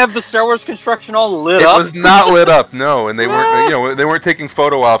don't have the Star Wars construction all lit up? It was not lit up, no, and they weren't. You know, they weren't taking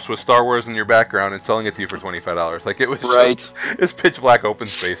photo ops with Star Wars in your background and selling it to you for $25. Like it was just, it's pitch black open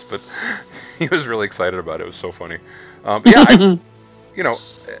space. But he was really excited about it. It was so funny. Yeah, you know,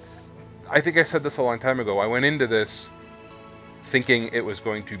 I think I said this a long time ago. I went into this thinking it was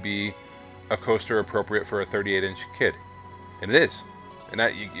going to be a coaster appropriate for a 38-inch kid, and it is. And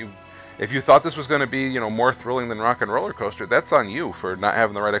that if you thought this was going to be, you know, more thrilling than Rock and Roller Coaster, that's on you for not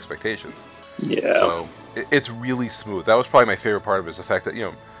having the right expectations. Yeah. So, it's really smooth. That was probably my favorite part of it, is the fact that,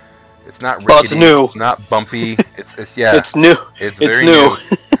 it's not rickety, Well, it's new. It's not bumpy. It's yeah. It's new. It's It's very new.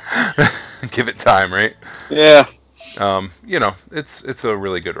 Give it time, right? Yeah. It's a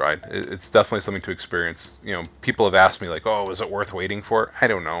really good ride. It's definitely something to experience. People have asked me like, "Oh, is it worth waiting for?" I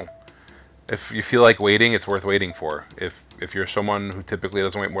don't know. If you feel like waiting, it's worth waiting for. If you're someone who typically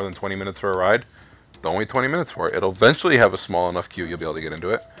doesn't wait more than 20 minutes for a ride, don't wait 20 minutes for it. It'll eventually have a small enough queue you'll be able to get into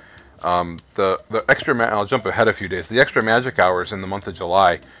it. The extra, I'll jump ahead a few days. The extra magic hours in the month of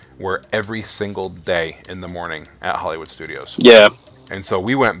July were every single day in the morning at Hollywood Studios. Yeah. And so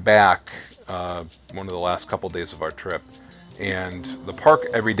we went back one of the last couple days of our trip, and the park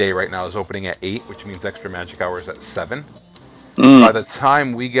every day right now is opening at 8, which means extra magic hours at 7. By the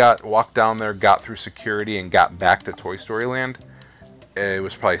time we walked down there, got through security, and got back to Toy Story Land, it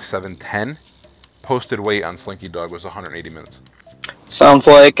was probably 7:10. Posted wait on Slinky Dog was 180 minutes. Sounds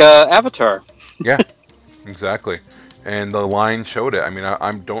like Avatar. Yeah, exactly. And the line showed it. I mean,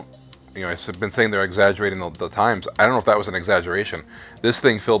 I've been saying they're exaggerating the times. I don't know if that was an exaggeration. This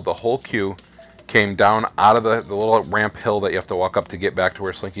thing filled the whole queue, came down out of the little ramp hill that you have to walk up to get back to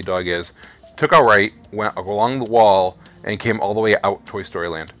where Slinky Dog is, took a right, went along the wall, and came all the way out Toy Story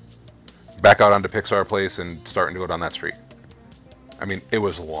Land. Back out onto Pixar Place and starting to go down that street. I mean, it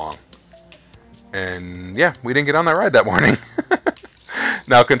was long. And yeah, we didn't get on that ride that morning.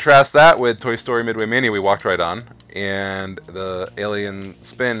 Now contrast that with Toy Story Midway Mania we walked right on, and the Alien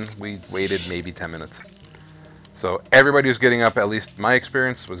Spin, we waited maybe 10 minutes. So everybody who's getting up, at least my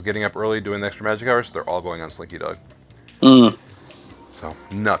experience, was getting up early doing the extra magic hours. They're all going on Slinky Dog. So,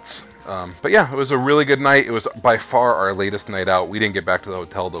 nuts. But yeah, it was a really good night. It was by far our latest night out. We didn't get back to the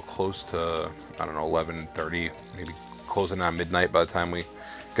hotel till close to, 11:30, maybe closing on midnight by the time we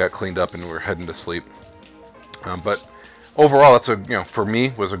got cleaned up and we were heading to sleep. But overall, for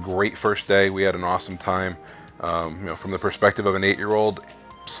me, was a great first day. We had an awesome time. From the perspective of an 8-year-old,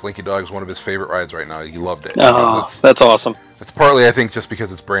 Slinky Dog is one of his favorite rides right now. He loved it. Oh, that's awesome. It's partly, I think, just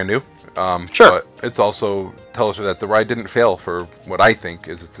because it's brand new. Sure. But it's also tells you that the ride didn't fail for what I think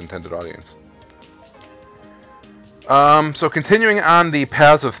is its intended audience. So continuing on the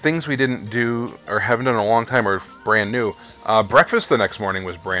paths of things we didn't do or haven't done in a long time or brand new, breakfast the next morning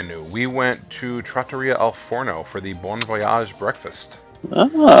was brand new. We went to Trattoria Al Forno for the Bon Voyage breakfast.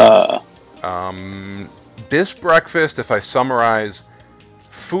 This breakfast, if I summarize,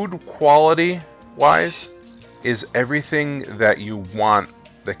 food quality wise, is everything that you want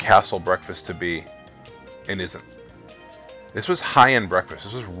the castle breakfast to be and isn't. This was high-end breakfast.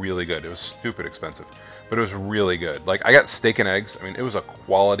 This was really good. It was stupid expensive, but it was really good. Like, I got steak and eggs. I mean, it was a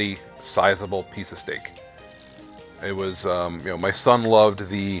quality, sizable piece of steak. It was, my son loved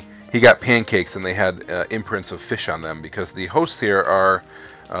he got pancakes and they had imprints of fish on them because the hosts here are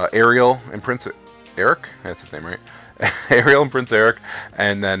Ariel and Prince Eric. That's his name, right? Ariel and Prince Eric,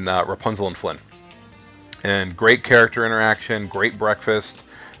 and then Rapunzel and Flynn. And great character interaction, great breakfast.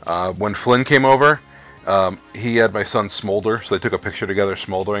 When Flynn came over, he had my son smolder, so they took a picture together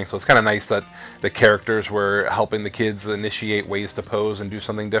smoldering. So it's kind of nice that the characters were helping the kids initiate ways to pose and do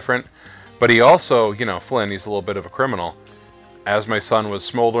something different. But he also, Flynn, he's a little bit of a criminal. As my son was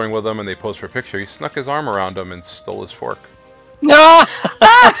smoldering with him and they posed for a picture, he snuck his arm around him and stole his fork. No.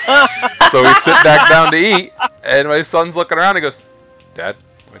 So we sit back down to eat, and my son's looking around and goes, "Dad,"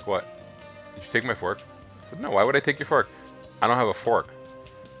 I'm like, "What? Did you take my fork?" I said, "No, why would I take your fork? I don't have a fork."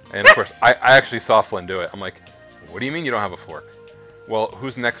 And of course, I actually saw Flynn do it. I'm like, "What do you mean you don't have a fork?" "Well,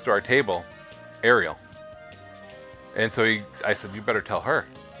 who's next to our table?" "Ariel." And so I said, "You better tell her."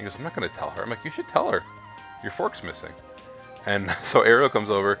 He goes, "I'm not going to tell her." I'm like, "You should tell her. Your fork's missing." And so Ariel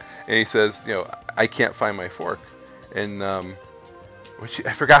comes over and he says, "I can't find my fork." And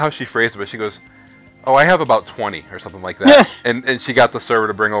I forgot how she phrased it, but she goes, "Oh, I have about 20 or something like that." and she got the server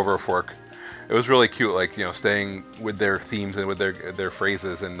to bring over a fork. It was really cute, like, staying with their themes and with their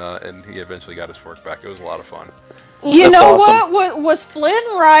phrases, and he eventually got his fork back. It was a lot of fun. You That's know awesome. what? Was Flynn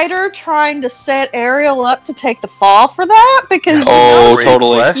Rider trying to set Ariel up to take the fall for that? Because Great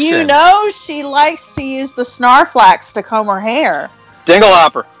totally. question. she likes to use the Snarflax to comb her hair.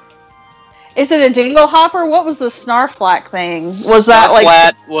 Dinglehopper. Is it a dingle hopper? What was the Snarflack thing? Was that like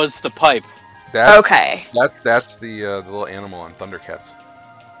flat was the pipe? That's, okay? That's the little animal on Thundercats.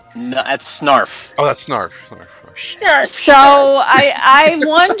 No, that's Snarf. Oh, that's Snarf. So I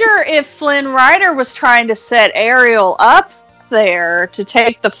wonder if Flynn Rider was trying to set Ariel up there to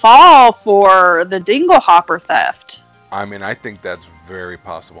take the fall for the dingle hopper theft. I mean, I think that's very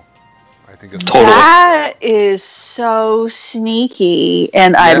possible. I think it's Totally. That is so sneaky,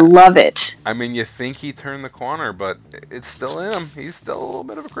 and I Yeah. love it. I mean, you think he turned the corner, but it's still in him. He's still a little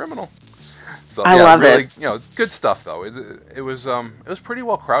bit of a criminal. So I yeah, love really, it. You know, good stuff though. It was pretty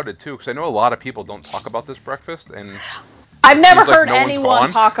well crowded too, because I know a lot of people don't talk about this breakfast, and I've never seems like heard no one's anyone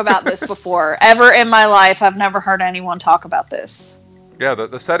gone. talk about this before. Ever in my life, I've never heard anyone talk about this. yeah,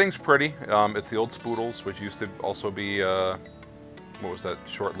 the setting's pretty. It's the old Spoodles, which used to also be what was that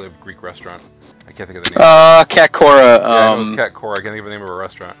short-lived Greek restaurant? I can't think of the name. Cat Cora. Yeah, I know it's Cat Cora. I can't think of the name of a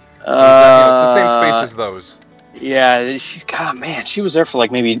restaurant. It's the same space as those. Yeah, God, man, she was there for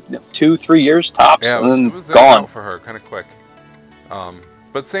like maybe 2-3 years tops, Yeah, it and was, then it was in and gone. out for her, kind of quick.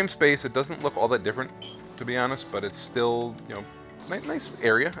 But same space. It doesn't look all that different, to be honest. But it's still, you know, nice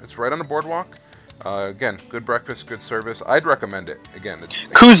area. It's right on the boardwalk. Again, good breakfast, good service. I'd recommend it. Again,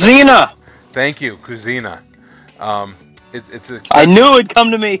 Cuisina. thank you, Cuisina. It's I knew it'd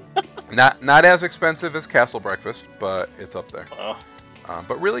come to me. not as expensive as Castle Breakfast, but it's up there. Oh.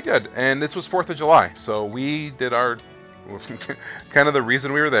 But really good. And this was 4th of July, so we did our kind of the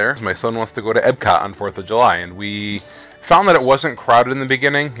reason we were there. My son wants to go to Epcot on 4th of July, and we found that it wasn't crowded in the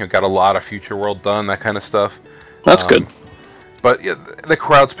beginning. You got a lot of Future World done, that kind of stuff. That's good. But yeah, the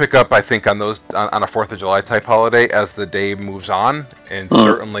crowds pick up, I think, on a 4th of July type holiday as the day moves on, and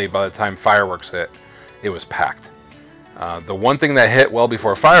certainly by the time fireworks hit, it was packed. The one thing that hit well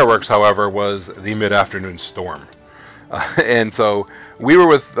before fireworks, however, was the mid-afternoon storm. And so we were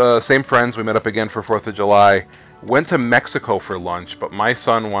with same friends. We met up again for 4th of July. Went to Mexico for lunch, but my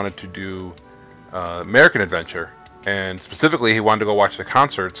son wanted to do American Adventure. And specifically, he wanted to go watch the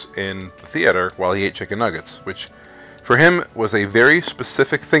concerts in the theater while he ate chicken nuggets, which for him was a very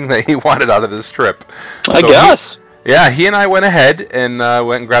specific thing that he wanted out of this trip. I guess. He and I went ahead and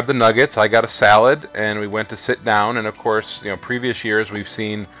went and grabbed the nuggets. I got a salad, and we went to sit down. And of course, you know, previous years we've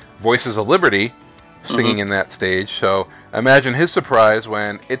seen Voices of Liberty singing in that stage. So imagine his surprise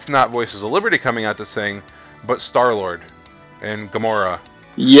when it's not Voices of Liberty coming out to sing, but Star-Lord and Gamora.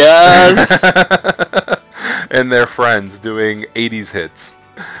 Yes. And their friends doing 80s hits.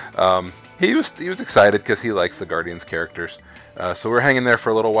 He was excited because he likes the Guardians characters. So we're hanging there for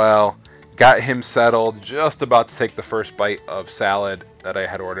a little while. Got him settled, just about to take the first bite of salad that I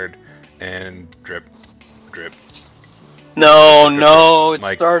had ordered, and drip, drip. No, it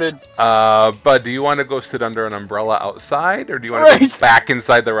Mike. started. Bud, do you want to go sit under an umbrella outside, or do you want to go back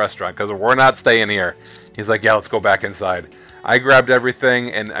inside the restaurant? Because we're not staying here. He's like, yeah, let's go back inside. I grabbed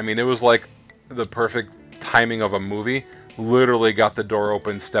everything, and I mean, it was like the perfect timing of a movie. Literally got the door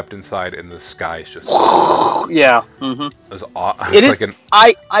open, stepped inside, and the sky's just Yeah. Mm-hmm. it is.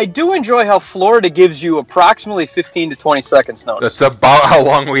 I do enjoy how Florida gives you approximately 15 to 20 seconds notice. That's about how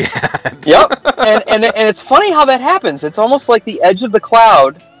long we had. Yep. And it's funny how that happens. It's almost like the edge of the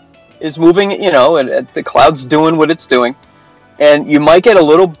cloud is moving, you know, and the cloud's doing what it's doing. And you might get a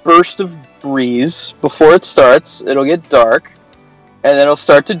little burst of breeze before it starts. It'll get dark. And then it'll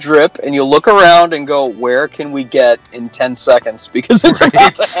start to drip, and you'll look around and go, where can we get in 10 seconds? Because it's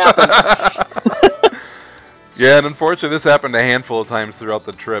about to happen. Yeah, and unfortunately, this happened a handful of times throughout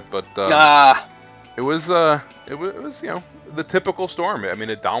the trip, but it was you know, the typical storm. I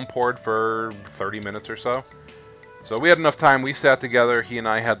mean, it downpoured for 30 minutes or so. So we had enough time. We sat together. He and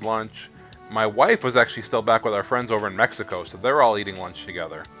I had lunch. My wife was actually still back with our friends over in Mexico, so they're all eating lunch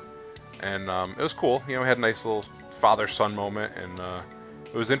together. And it was cool. You know, we had a nice little father-son moment, and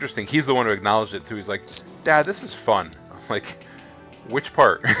it was interesting. He's the one who acknowledged it, too. He's like, Dad, this is fun. I'm like, which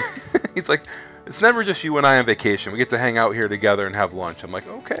part? He's like, it's never just you and I on vacation. We get to hang out here together and have lunch. I'm like,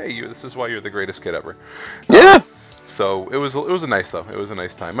 okay, this is why you're the greatest kid ever. Yeah. So it was a nice, though. It was a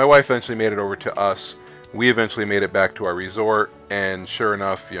nice time. My wife eventually made it over to us. We eventually made it back to our resort, and sure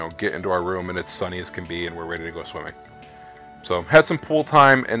enough, you know, get into our room, and it's sunny as can be, and we're ready to go swimming. So had some pool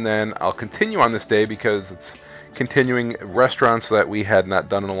time, and then I'll continue on this day because it's continuing restaurants that we had not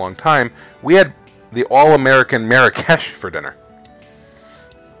done in a long time. We had the all-American Marrakesh for dinner.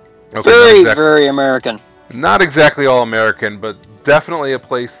 Okay, very American. Not exactly all-American, but definitely a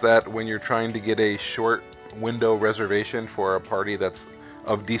place that when you're trying to get a short window reservation for a party that's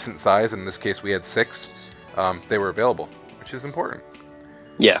of decent size, in this case we had 6, they were available, which is important.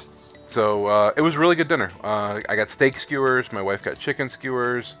 Yeah. So it was a really good dinner. I got steak skewers. My wife got chicken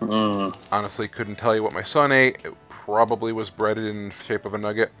skewers. Honestly, couldn't tell you what my son ate. It probably was breaded in the shape of a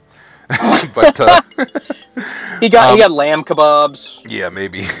nugget. But he got lamb kebabs. Yeah,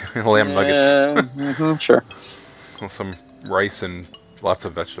 maybe lamb nuggets. Sure. Some rice and lots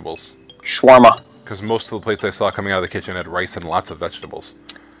of vegetables. Shawarma. Because most of the plates I saw coming out of the kitchen had rice and lots of vegetables.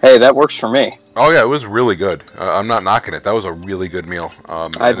 Hey, that works for me. Oh yeah, it was really good. I'm not knocking it. That was a really good meal.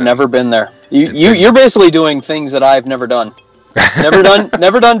 I've never been there. You're basically doing things that I've never done. Never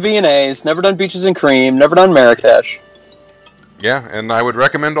done V&A's, never done Beaches and Cream, never done Marrakesh. Yeah, and I would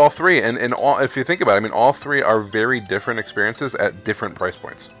recommend all three. And all, if you think about it, I mean, all three are very different experiences at different price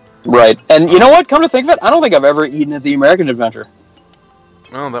points. Right. And you know what? Come to think of it, I don't think I've ever eaten at the American Adventure.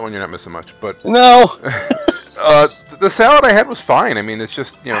 Well, that one you're not missing much, but No. the salad I had was fine. I mean, it's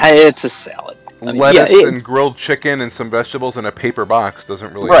just, you know, It's a salad. I mean, lettuce and grilled chicken and some vegetables in a paper box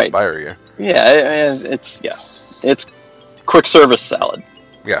doesn't really inspire you. Yeah, it's quick service salad.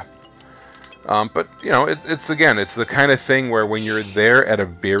 Yeah. But, you know, it's the kind of thing where when you're there at a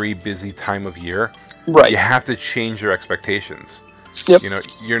very busy time of year, Right. you have to change your expectations. Yep. You know,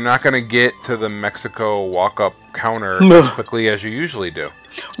 you're not going to get to the Mexico walk-up counter as quickly as you usually do.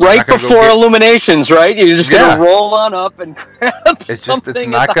 Right before Illuminations, right? You're just going to roll on up and grab it's something.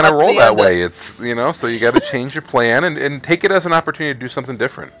 Not going to roll that Hacienda. way. It's, you know, so you got to change your plan and take it as an opportunity to do something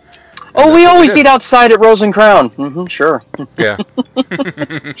different. Oh, we always eat outside at Rose and Crown. Mm-hmm, sure. Yeah.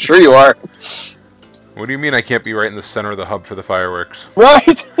 Sure you are. What do you mean I can't be right in the center of the hub for the fireworks?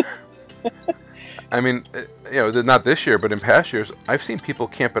 Right. I mean, you know, not this year, but in past years, I've seen people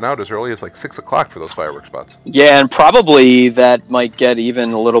camping out as early as like 6 o'clock for those fireworks spots. Yeah, and probably that might get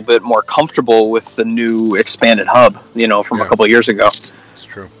even a little bit more comfortable with the new expanded hub, you know, from a couple of years ago. That's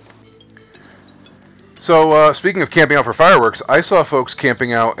true. So, speaking of camping out for fireworks, I saw folks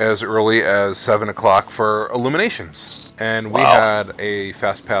camping out as early as 7 o'clock for Illuminations. And we had a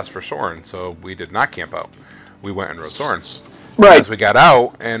fast pass for Soarin', so we did not camp out. We went and rode Soarin'. Right. As we got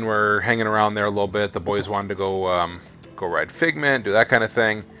out and we're hanging around there a little bit, the boys wanted to go ride Figment, do that kind of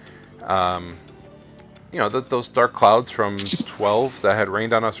thing. You know, those dark clouds from 12 that had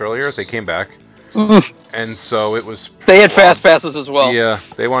rained on us earlier, they came back. And so it was... They had fast passes as well. Yeah,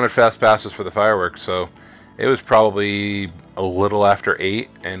 they wanted fast passes for the fireworks, so it was probably a little after 8,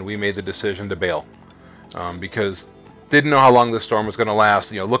 and we made the decision to bail. Because didn't know how long the storm was going to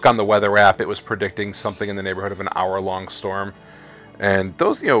last. You know, look on the weather app, it was predicting something in the neighborhood of an hour-long storm. And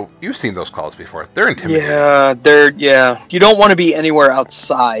those, you know, you've seen those clouds before. They're intimidating. Yeah. You don't want to be anywhere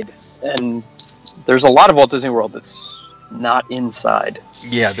outside. And there's a lot of Walt Disney World that's not inside.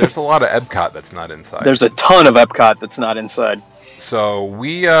 Yeah, there's a lot of Epcot that's not inside. There's a ton of Epcot that's not inside. So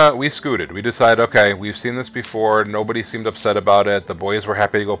we scooted. We decided, okay, we've seen this before. Nobody seemed upset about it. The boys were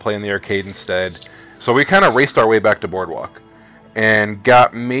happy to go play in the arcade instead. So we kind of raced our way back to Boardwalk and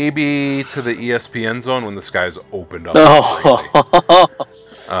got maybe to the ESPN zone when the skies opened up.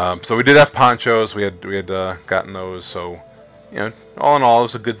 So we did have ponchos. We had gotten those. So, you know, all in all, it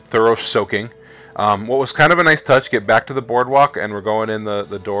was a good thorough soaking. What was kind of a nice touch, get back to the Boardwalk, and we're going in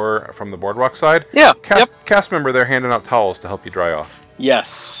the door from the Boardwalk side. Yeah. Cast member there handing out towels to help you dry off.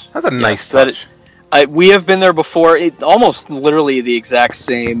 Yes. That's a nice touch. We have been there before. Almost literally the exact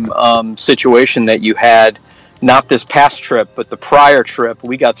same situation that you had, not this past trip, but the prior trip.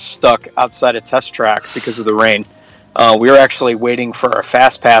 We got stuck outside a test track because of the rain. We were actually waiting for our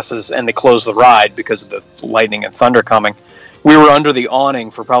fast passes, and they closed the ride because of the lightning and thunder coming. We were under the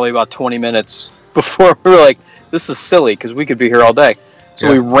awning for probably about 20 minutes before we were like, this is silly because we could be here all day. So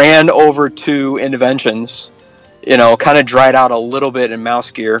we ran over to Interventions, you know, kind of dried out a little bit in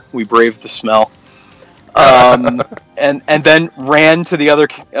mouse gear. We braved the smell. And then ran to the other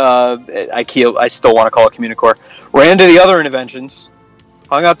IKEA, I still want to call it Communicore, ran to the other Interventions,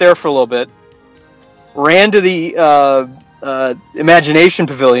 hung out there for a little bit, ran to the Imagination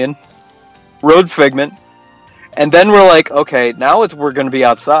Pavilion, rode Figment, and then we're like, okay, now we're going to be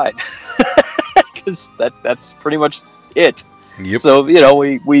outside. Because that's pretty much it. Yep. So, you know,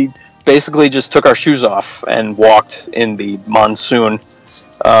 we basically just took our shoes off and walked in the monsoon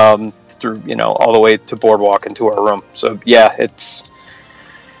through, you know, all the way to Boardwalk and to our room. So, yeah, it's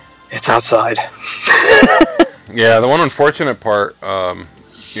outside. Yeah, the one unfortunate part,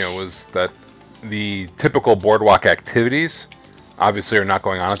 you know, was that the typical Boardwalk activities obviously are not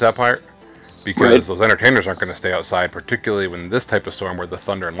going on at that part. Because those entertainers aren't going to stay outside, particularly when this type of storm where the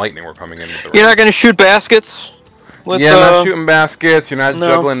thunder and lightning were coming in with the rain. You're not going to shoot baskets? Not shooting baskets. You're not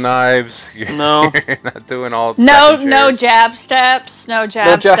juggling knives. You're not doing all... No jab steps. No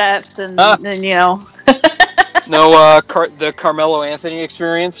jab steps. And you know... No the Carmelo Anthony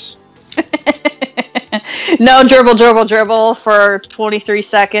experience? No dribble for 23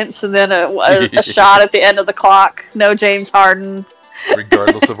 seconds and then a shot at the end of the clock. No James Harden.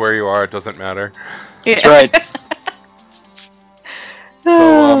 Regardless of where you are, it doesn't matter. That's right.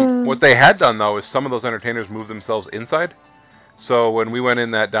 So what they had done, though, is some of those entertainers moved themselves inside. So when we went in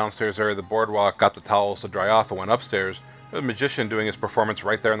that downstairs area of the Boardwalk, got the towels to dry off, and went upstairs, a magician doing his performance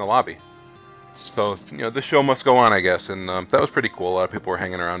right there in the lobby. So, the show must go on, I guess, and that was pretty cool. A lot of people were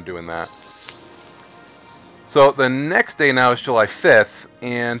hanging around doing that. So the next day now is July 5th,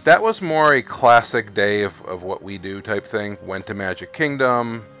 and that was more a classic day of what we do type thing. Went to Magic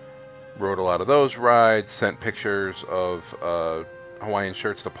Kingdom, rode a lot of those rides, sent pictures of Hawaiian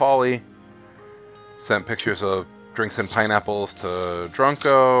shirts to Paulie, sent pictures of drinks and pineapples to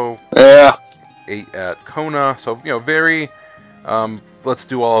Drunko, Yeah. ate at Kona, so, very, let's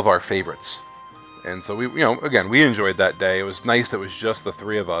do all of our favorites. And so we enjoyed that day. It was nice. It was just the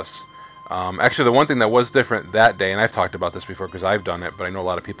three of us. Actually, the one thing that was different that day, and I've talked about this before because I've done it, but I know a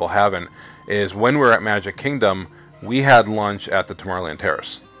lot of people haven't, is when we were at Magic Kingdom, we had lunch at the Tomorrowland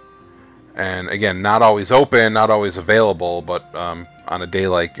Terrace. And again, not always open, not always available, but on a day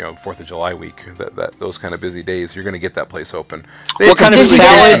like 4th of July week, that those kind of busy days, you're going to get that place open. What kind of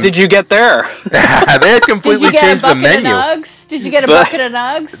salad did you get there? They had completely changed the menu. Did you get a bucket of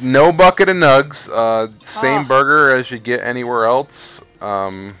nugs? No bucket of nugs. Same burger as you get anywhere else.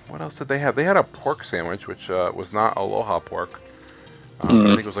 What else did they have? They had a pork sandwich, which was not Aloha pork. I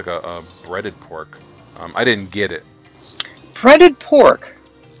think it was like a breaded pork. I didn't get it. Breaded pork?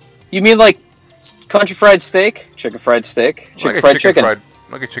 You mean like country fried steak? Chicken fried steak? Chicken fried chicken?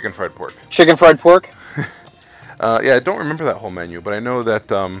 Like a chicken fried pork. Chicken fried pork? Yeah, I don't remember that whole menu, but I know that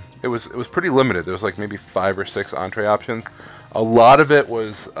it was pretty limited. There was like maybe 5 or 6 entree options. A lot of it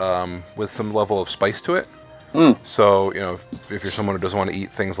was with some level of spice to it. So, if you're someone who doesn't want to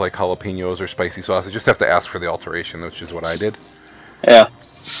eat things like jalapenos or spicy sauce, you just have to ask for the alteration, which is what I did. Yeah.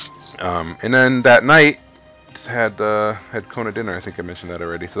 And then that night, had Kona dinner. I think I mentioned that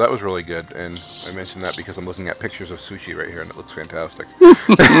already. So that was really good. And I mentioned that because I'm looking at pictures of sushi right here, and it looks fantastic.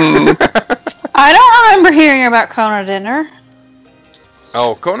 I don't remember hearing about Kona dinner.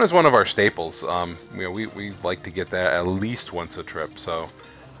 Oh, Kona's one of our staples. We like to get that at least once a trip. So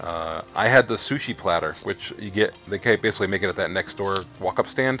I had the sushi platter, which you get. They basically make it at that next door walk-up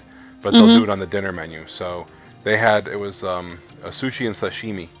stand, but they'll do it on the dinner menu. So it was a sushi and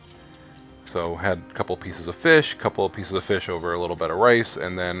sashimi. So had a couple pieces of fish, over a little bit of rice,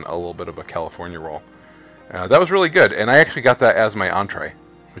 and then a little bit of a California roll. That was really good, and I actually got that as my entree,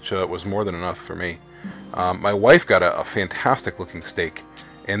 which was more than enough for me. My wife got a fantastic-looking steak,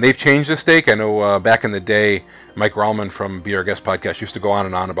 and they've changed the steak. I know back in the day, Mike Rallman from Be Our Guest podcast used to go on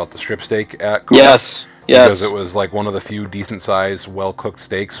and on about the strip steak at Kona. Yes. Because it was like one of the few decent-sized, well-cooked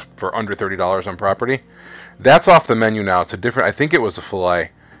steaks for under $30 on property. That's off the menu now. It's a different. I think it was a filet.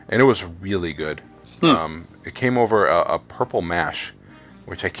 And it was really good. It came over a purple mash,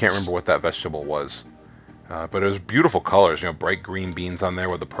 which I can't remember what that vegetable was. But it was beautiful colors, bright green beans on there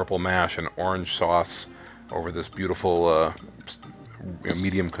with the purple mash and orange sauce over this beautiful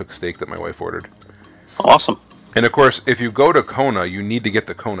medium cooked steak that my wife ordered. Awesome. And of course, if you go to Kona, you need to get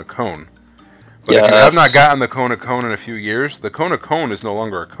the Kona cone. But if you have not gotten the Kona cone in a few years, the Kona cone is no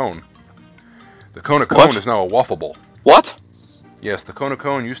longer a cone. The Kona cone is now a waffle bowl. What? Yes, the Kona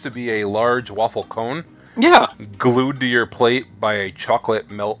cone used to be a large waffle cone. Yeah. Glued to your plate by a chocolate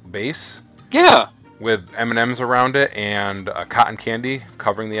melt base. Yeah. With M&Ms around it and cotton candy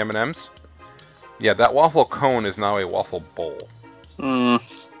covering the M&Ms. Yeah, that waffle cone is now a waffle bowl.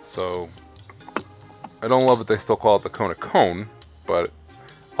 So, I don't love that they still call it the Kona cone, but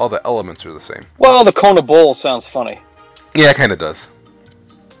all the elements are the same. Well, the Kona bowl sounds funny. Yeah, it kind of does.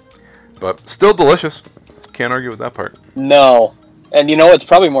 But still delicious. Can't argue with that part. No. And it's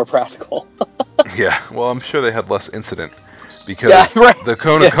probably more practical. Yeah, well, I'm sure they had less incident because the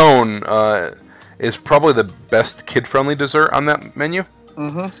Kona cone is probably the best kid-friendly dessert on that menu.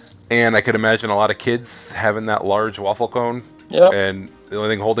 And I could imagine a lot of kids having that large waffle cone. Yep. And the only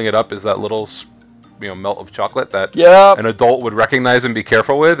thing holding it up is that little, melt of chocolate that an adult would recognize and be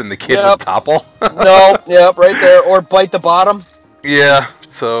careful with, and the kid would topple. Right there, or bite the bottom. Yeah,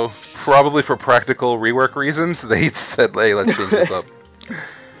 so probably for practical rework reasons, they said, hey, let's change this up.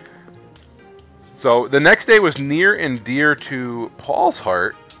 So the next day was near and dear to Paul's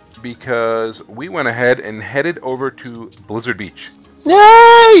heart because we went ahead and headed over to Blizzard Beach.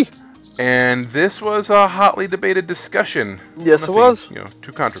 Yay! And this was a hotly debated discussion. Yes, Nothing, it was.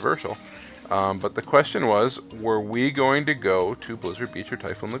 Too controversial. But the question was, were we going to go to Blizzard Beach or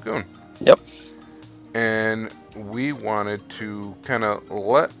Typhoon Lagoon? Yep. And we wanted to kind of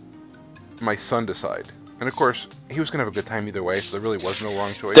let my son decide. And of course, he was going to have a good time either way, so there really was no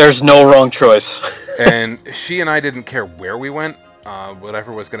wrong choice. There's no wrong choice. And she and I didn't care where we went.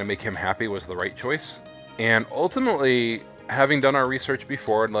 Whatever was going to make him happy was the right choice. And ultimately, having done our research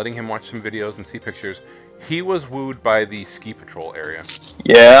before and letting him watch some videos and see pictures, he was wooed by the ski patrol area.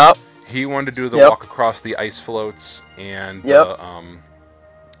 Yeah. He wanted to do the Yep. walk across the ice floats and Yep.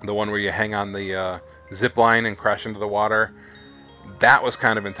 the one where you hang on the zip line and crash into the water. That was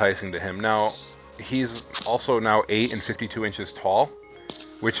kind of enticing to him. Now, he's also now 8 and 52 inches tall,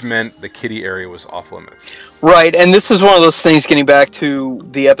 which meant the kiddie area was off limits. Right, and this is one of those things, getting back to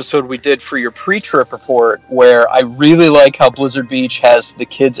the episode we did for your pre-trip report, where I really like how Blizzard Beach has the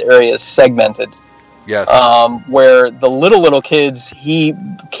kids' areas segmented. Yes. Where the little kids he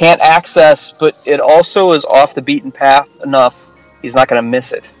can't access, but it also is off the beaten path enough he's not going to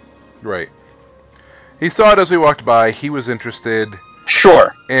miss it. Right. He saw it as we walked by. He was interested.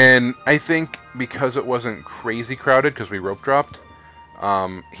 Sure. And I think because it wasn't crazy crowded, because we rope dropped,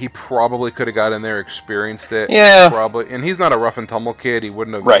 he probably could have got in there, experienced it. Yeah. Probably. And he's not a rough and tumble kid. He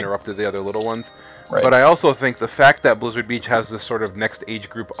wouldn't have Right. interrupted the other little ones. Right. But I also think the fact that Blizzard Beach has this sort of next age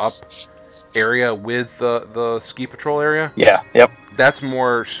group up area with the ski patrol area, Yeah. Yep. that's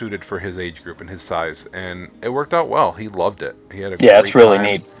more suited for his age group and his size. And it worked out well. He loved it. He had a Yeah, great it's really time.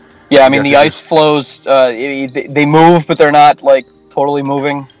 neat. Yeah, I mean got the to ice flows. They move, but they're not like totally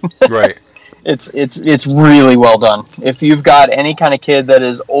moving. Right. It's really well done. If you've got any kind of kid that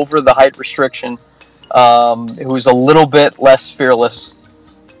is over the height restriction, who's a little bit less fearless,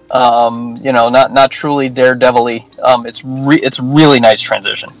 not truly daredevil-y, it's really nice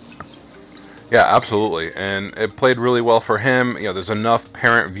transition. Yeah, absolutely. And it played really well for him. There's enough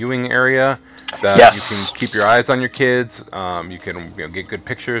parent viewing area that Yes. you can keep your eyes on your kids. You can get good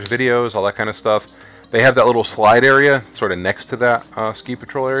pictures, videos, all that kind of stuff. They have that little slide area sort of next to that ski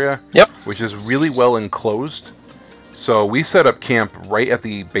patrol area, Yep. which is really well enclosed. So we set up camp right at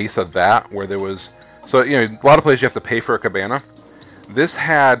the base of that, where there was... So, a lot of places you have to pay for a cabana. This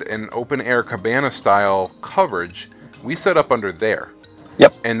had an open-air cabana-style coverage. We set up under there.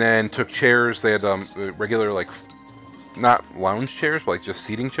 Yep. And then took chairs. They had regular, not lounge chairs, but just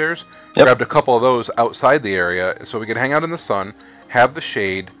seating chairs. Yep. Grabbed a couple of those outside the area so we could hang out in the sun, have the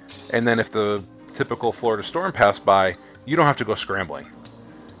shade, and then if the typical Florida storm passed by, you don't have to go scrambling.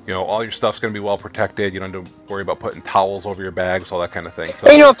 All your stuff's going to be well protected. You don't have to worry about putting towels over your bags, all that kind of thing. So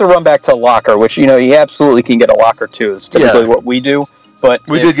And you don't have to run back to a locker, which you absolutely can get a locker too. It's typically what we do. But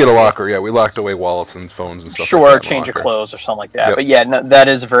we did get a locker, yeah. We locked away wallets and phones and stuff. Sure, like that in the change of locker. clothes or something like that. Yep. But yeah, no, that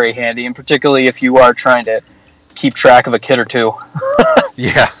is very handy, and particularly if you are trying to keep track of a kid or two.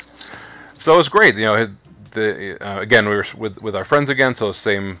 Yeah. So it was great. Again, we were with our friends again, so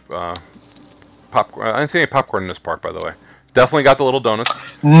same popcorn. I didn't see any popcorn in this park, by the way. Definitely got the little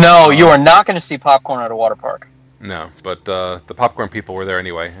donuts. No, you are not going to see popcorn at a water park. No, but the popcorn people were there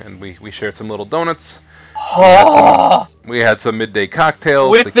anyway, and we shared some little donuts. Oh, We had some midday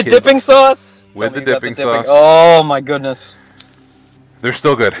cocktails. with the kids- dipping sauce? With Tell the me about dipping sauce. Oh my goodness. They're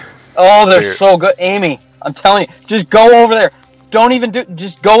still good. Oh, they're They're- so good. Amy, I'm telling you, just go over there. Don't even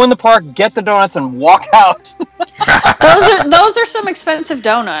just go in the park, get the donuts, and walk out. Those are some expensive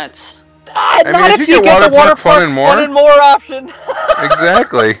donuts. mean, Not if if you you get get the water water park Fun and More. Fun and More option.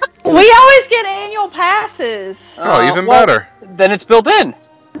 Exactly. We always get annual passes. Oh, even well, better. Then it's built in.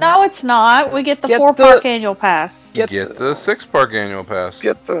 No, it's not. We get the Get 4-park annual pass. Get the 6-park annual pass.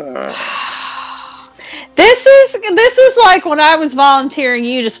 Get the. This is like when I was volunteering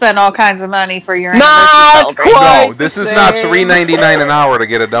you to spend all kinds of money for your Not anniversary celebration. quite. No, this is not same. $3.99 an hour to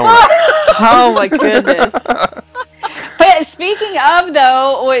get a donut. Oh my goodness. But speaking of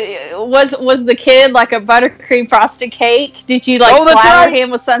though, was the kid like a buttercream frosted cake? Did you Oh, that's slather right. him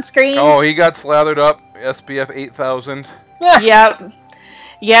with sunscreen? Oh, he got slathered up. SPF 8000. Yep. We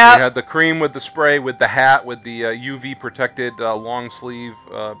Yep. had the cream with the spray, with the hat, with the UV protected long sleeve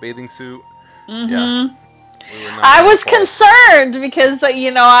bathing suit. Mhm. Yeah. We were not I gonna was fall. concerned because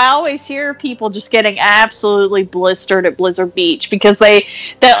I always hear people just getting absolutely blistered at Blizzard Beach because their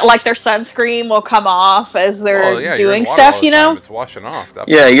sunscreen will come off as they're Well, yeah, you're in doing water all stuff, the time. It's washing off.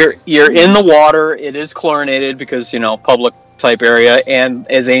 Yeah, you're in the water. It is chlorinated because public type area, and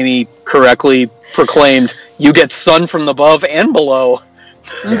as Amy correctly proclaimed, you get sun from above and below.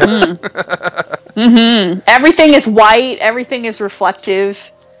 Everything is white. Everything is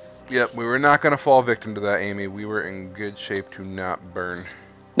reflective. Yep, we were not going to fall victim to that, Amy. We were in good shape to not burn.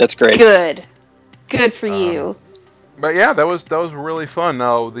 That's great. Good for you. But yeah, that was really fun.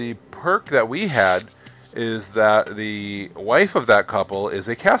 Now, the perk that we had is that the wife of that couple is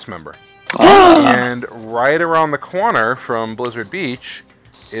a cast member. And right around the corner from Blizzard Beach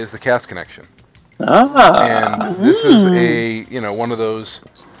is the Cast Connection. And this is one of those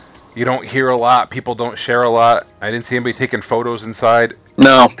you don't hear a lot, people don't share a lot. I didn't see anybody taking photos inside.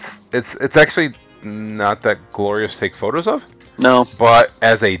 No, It's actually not that glorious to take photos of, no. but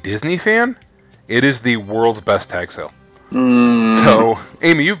as a Disney fan, it is the world's best tag sale. So,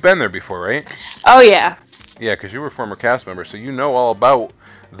 Amy, you've been there before, right? Oh yeah. Yeah, because you were a former cast member, so you know all about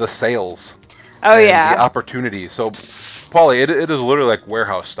the sales. Oh and yeah. the opportunity. So, Paulie, it is literally like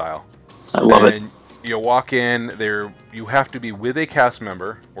warehouse style. I love it. And you walk in there. You have to be with a cast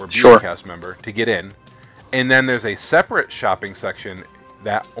member or be Sure. a cast member to get in, and then there's a separate shopping section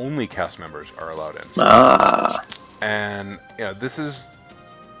that only cast members are allowed in. Ah. And this is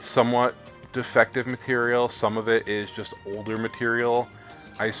somewhat defective material. Some of it is just older material.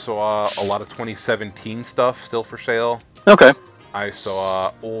 I saw a lot of 2017 stuff still for sale. Okay. I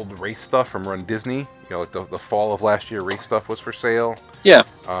saw old race stuff from Run Disney. Like the fall of last year race stuff was for sale. Yeah.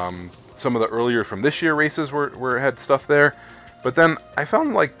 Some of the earlier from this year races had stuff there. But then I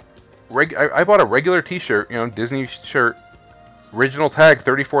found like I bought a regular T-shirt, Disney shirt, original tag,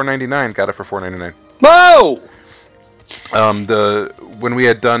 $34.99. Got it for $4.99. Whoa! When we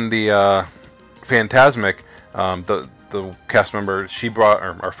had done the Fantasmic, the cast member, she brought,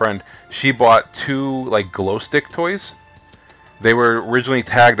 or our friend, she bought 2 like glow stick toys. They were originally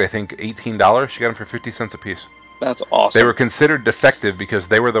tagged, I think, $18. She got them for 50 cents a piece. That's awesome. They were considered defective because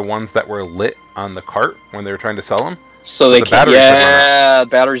they were the ones that were lit on the cart when they were trying to sell them. So they the can't. batteries had run Yeah,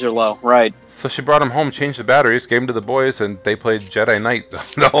 batteries are low. Right. So she brought them home, changed the batteries, gave them to the boys, and they played Jedi Knight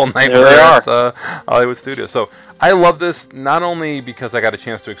the whole night There they are. at Hollywood Studios. So I love this not only because I got a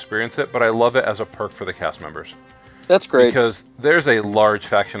chance to experience it, but I love it as a perk for the cast members. That's great. Because there's a large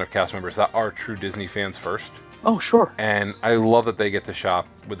faction of cast members that are true Disney fans first. Oh, sure. And I love that they get to shop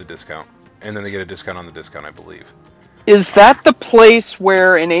with a discount. And then they get a discount on the discount, I believe. Is that the place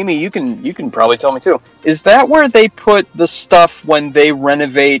where, and Amy, you can probably tell me too, is that where they put the stuff when they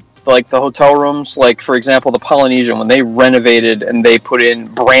renovate, like the hotel rooms? Like, for example, the Polynesian, when they renovated and they put in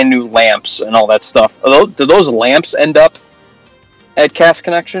brand new lamps and all that stuff. Do those lamps end up at Cast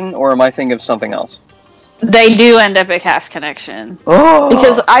Connection, or am I thinking of something else? They do end up at Cast Connection. Oh.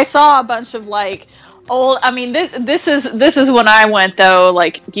 Because I saw a bunch of like old. I mean, this is when I went though,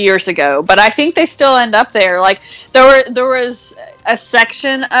 like years ago. But I think they still end up there. Like there was a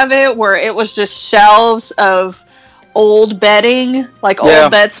section of it where it was just shelves of old bedding, like old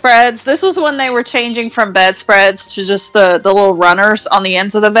bedspreads. This was when they were changing from bedspreads to just the little runners on the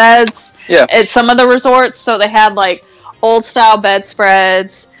ends of the beds. Yeah. At some of the resorts, so they had like old style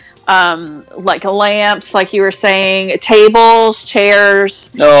bedspreads. Like lamps, like you were saying, tables, chairs.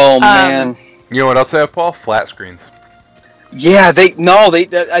 Oh man! You know what else I have, Paul? Flat screens. Yeah,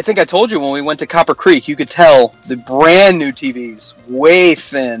 I think I told you when we went to Copper Creek, you could tell the brand new TVs, way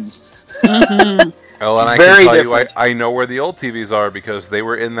thin. Mm-hmm. Well, and I Very can tell different. you, I know where the old TVs are because they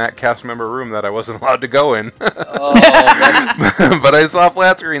were in that cast member room that I wasn't allowed to go in. Oh, that's, But I saw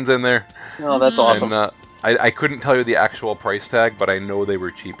flat screens in there. oh, that's awesome. And, I couldn't tell you the actual price tag, but I know they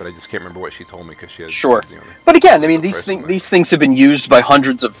were cheap, but I just can't remember what she told me because she had. Sure. You know, But again, I mean, Price on it. these things have been used by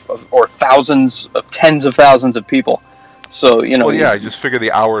hundreds of or thousands of tens of thousands of people. So well, yeah, I just figure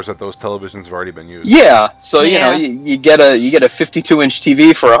the hours that those televisions have already been used. Yeah. So Yeah. you get a 52-inch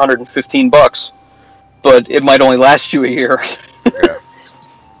TV for $115, but it might only last you a year. Yeah.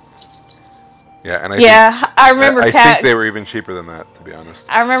 Yeah, and I remember. I think they were even cheaper than that, to be honest.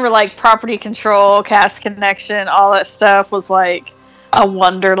 I remember like Property Control, Cast Connection, all that stuff was like a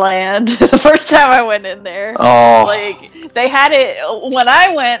wonderland. The first time I went in there, Oh. like they had it when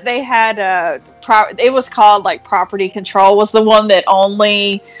I went. They had it was called like Property Control was the one that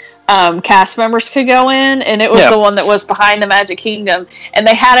only cast members could go in, and it was the one that was behind the Magic Kingdom, and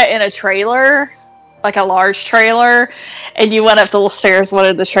they had it in a trailer. Like a large trailer, and you went up the little stairs, went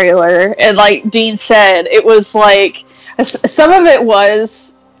in the trailer, and like Dean said, it was like some of it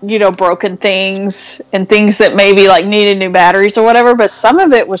was, broken things and things that maybe like needed new batteries or whatever, but some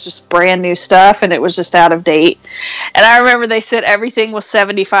of it was just brand new stuff and it was just out of date. And I remember they said everything was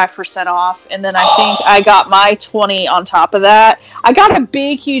 75% off, and then I think I got my 20 on top of that. I got a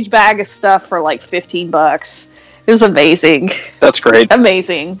big huge bag of stuff for like $15. It was amazing. That's great.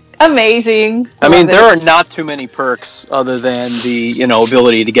 Amazing. I mean, Love there it. are not too many perks other than the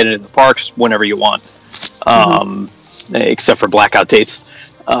ability to get into the parks whenever you want, except for blackout dates.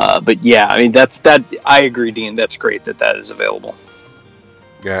 But yeah, I mean that I agree, Dean. That's great that is available.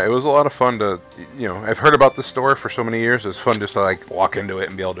 Yeah, it was a lot of fun to, I've heard about the store for so many years. It was fun just to like walk into it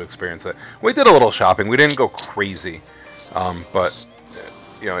and be able to experience it. We did a little shopping. We didn't go crazy, but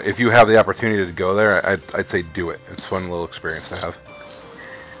if you have the opportunity to go there, I'd say do it. It's a fun little experience to have.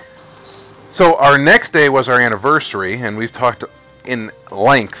 So our next day was our anniversary, and we've talked in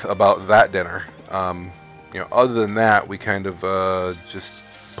length about that dinner. Other than that, we kind of just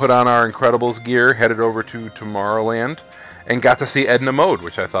put on our Incredibles gear, headed over to Tomorrowland, and got to see Edna Mode,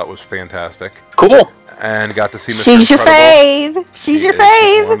 which I thought was fantastic. Cool. And got to see Mr. She's your Incredible. fave. She's She your is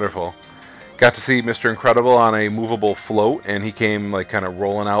fave. wonderful. Got to see Mr. Incredible on a movable float, and he came like kind of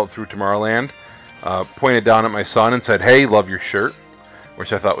rolling out through Tomorrowland. Pointed down at my son and said, "Hey, love your shirt,"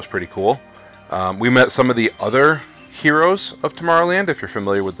 which I thought was pretty cool. We met some of the other heroes of Tomorrowland, if you're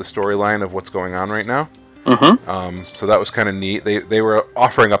familiar with the storyline of what's going on right now. Mm-hmm. So that was kind of neat. They were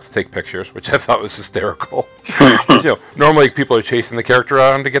offering up to take pictures, which I thought was hysterical. Normally people are chasing the character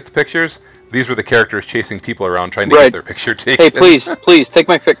around to get the pictures. These were the characters chasing people around trying to get their picture taken. Hey, please take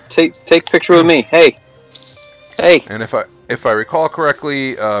my take picture with me. Hey. And if I recall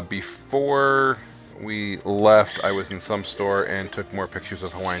correctly, before we left, I was in some store and took more pictures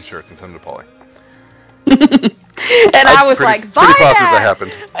of Hawaiian shirts and sent them to Polly. And I was like, buy pretty positive that. that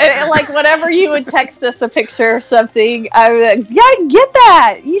happened. And, like, whenever you would text us a picture of something, I would like, yeah, get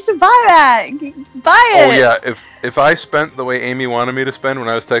that. You should buy that. Buy it. Oh yeah, if I spent the way Amy wanted me to spend when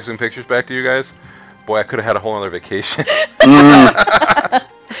I was texting pictures back to you guys, boy, I could have had a whole other vacation. I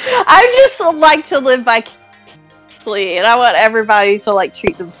just like to live vicariously, and I want everybody to like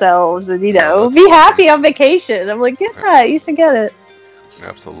treat themselves and be happy on vacation. I'm like, get that. You should get it.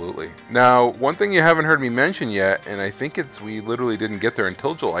 Absolutely. Now, one thing you haven't heard me mention yet, and I think we literally didn't get there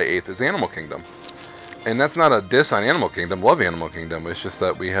until July 8th, is Animal Kingdom. And that's not a diss on Animal Kingdom. Love Animal Kingdom. It's just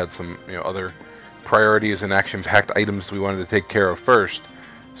that we had some other priorities and action-packed items we wanted to take care of first.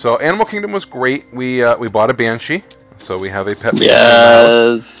 So Animal Kingdom was great. We bought a Banshee, so we have a pet Banshee in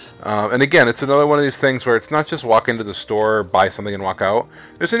the house. And again, it's another one of these things where it's not just walk into the store, buy something, and walk out.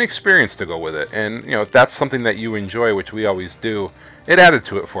 There's an experience to go with it. And if that's something that you enjoy, which we always do, it added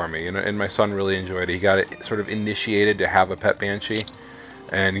to it for me. And my son really enjoyed it. He got it sort of initiated to have a pet Banshee.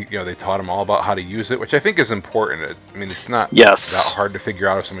 And they taught him all about how to use it, which I think is important. I mean, it's not that hard to figure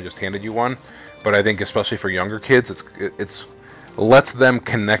out if someone just handed you one. But I think especially for younger kids, it's lets them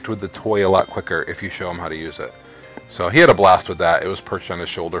connect with the toy a lot quicker if you show them how to use it. So he had a blast with that. It was perched on his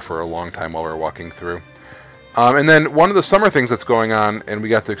shoulder for a long time while we were walking through. And then one of the summer things that's going on, and we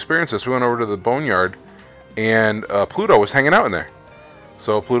got to experience this, we went over to the Boneyard, and Pluto was hanging out in there.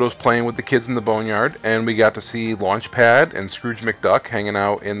 So Pluto's playing with the kids in the Boneyard, and we got to see Launchpad and Scrooge McDuck hanging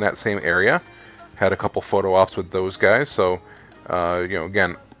out in that same area. Had a couple photo ops with those guys. So,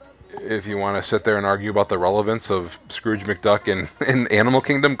 again, if you want to sit there and argue about the relevance of Scrooge McDuck in Animal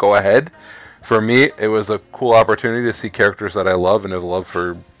Kingdom, go ahead. For me, it was a cool opportunity to see characters that I love and have loved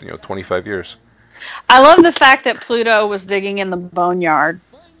for 25 years. I love the fact that Pluto was digging in the Boneyard.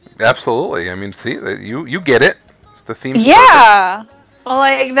 Absolutely. I mean, see, you get it. The theme. Yeah. Well,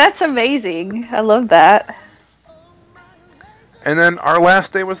 like, that's amazing. I love that. And then our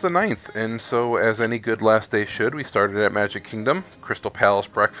last day was the 9th, and so as any good last day should, we started at Magic Kingdom, Crystal Palace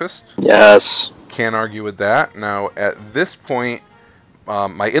breakfast. Yes. Can't argue with that. Now, at this point,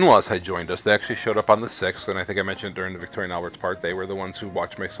 my in-laws had joined us. They actually showed up on the 6th, and I think I mentioned during the Victoria and Albert's part, they were the ones who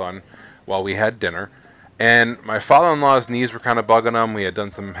watched my son while we had dinner. And my father-in-law's knees were kind of bugging him. We had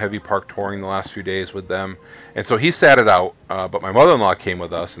done some heavy park touring the last few days with them. And so he sat it out, but my mother-in-law came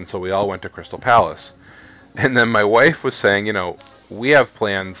with us, and so we all went to Crystal Palace. And then my wife was saying, we have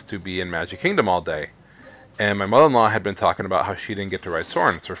plans to be in Magic Kingdom all day. And my mother-in-law had been talking about how she didn't get to ride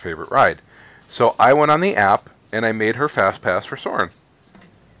Soarin'. It's her favorite ride. So I went on the app, and I made her Fast Pass for Soarin'.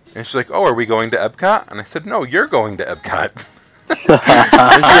 And she's like, "Oh, are we going to Epcot?" And I said, "No, you're going to Epcot." And she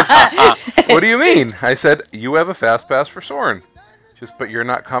goes, "What do you mean?" I said, "You have a Fast Pass for Soarin'." She goes, "But you're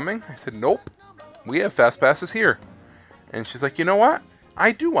not coming?" I said, "Nope. We have Fast Passes here." And she's like, "You know what?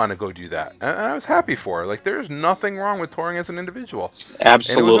 I do want to go do that." And I was happy for her. Like, there's nothing wrong with touring as an individual.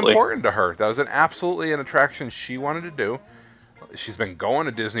 Absolutely. And it was important to her. That was absolutely an attraction she wanted to do. She's been going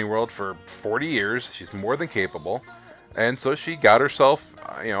to Disney World for 40 years. She's more than capable. And so she got herself,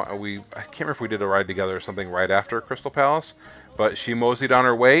 I can't remember if we did a ride together or something right after Crystal Palace, but she moseyed on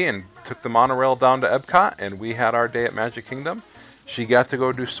her way and took the monorail down to Epcot, and we had our day at Magic Kingdom. She got to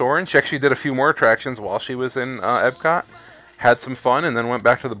go do Soarin'. She actually did a few more attractions while she was in Epcot, had some fun, and then went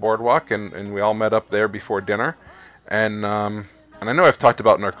back to the boardwalk, and we all met up there before dinner. And I know I've talked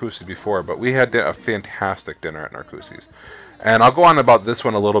about Narcoossee's before, but we had a fantastic dinner at Narcoossee's. And I'll go on about this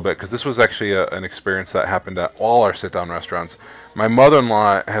one a little bit, because this was actually an experience that happened at all our sit-down restaurants. My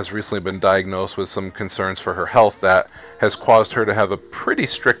mother-in-law has recently been diagnosed with some concerns for her health that has caused her to have a pretty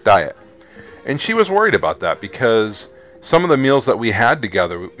strict diet. And she was worried about that, because some of the meals that we had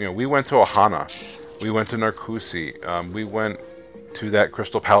together, we went to Ohana, we went to Narcoossee, we went to that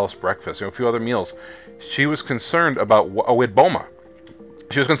Crystal Palace breakfast, a few other meals. She was concerned about, with Boma,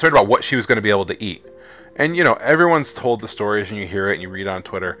 she was concerned about what she was going to be able to eat. And, everyone's told the stories, and you hear it, and you read on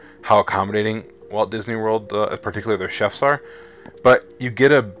Twitter how accommodating Walt Disney World, particularly their chefs are, but you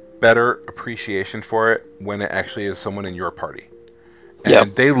get a better appreciation for it when it actually is someone in your party.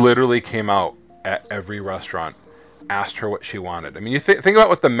 And they literally came out at every restaurant, asked her what she wanted. I mean, you think about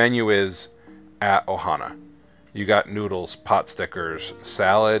what the menu is at Ohana. You got noodles, pot stickers,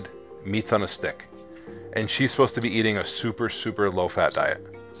 salad, meats on a stick. And she's supposed to be eating a super, super low-fat diet.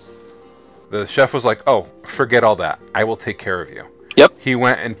 The chef was like, oh, forget all that. I will take care of you. Yep. He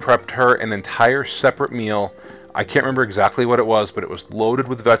went and prepped her an entire separate meal. I can't remember exactly what it was, but it was loaded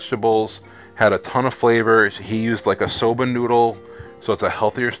with vegetables, had a ton of flavor. He used like a soba noodle, so it's a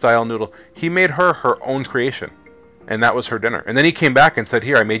healthier style noodle. He made her her own creation, and that was her dinner. And then he came back and said,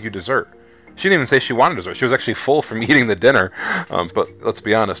 here, I made you dessert. She didn't even say she wanted dessert. She was actually full from eating the dinner. But let's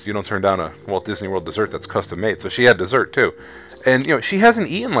be honest, you don't turn down a Walt Disney World dessert that's custom made. So she had dessert too. And she hasn't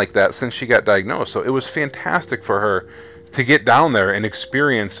eaten like that since she got diagnosed. So it was fantastic for her to get down there and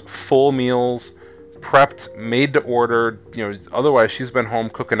experience full meals, prepped, made to order. Otherwise she's been home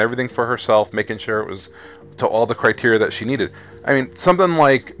cooking everything for herself, making sure it was to all the criteria that she needed. I mean, something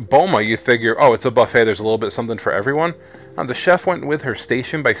like Boma, you figure, oh, it's a buffet, there's a little bit something for everyone. The chef went with her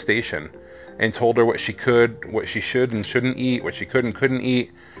station by station and told her what she could, what she should and shouldn't eat, what she could and couldn't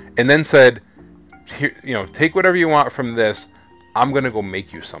eat, and then said, here, take whatever you want from this. I'm going to go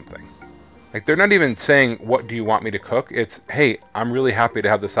make you something. Like, they're not even saying, what do you want me to cook? It's, hey, I'm really happy to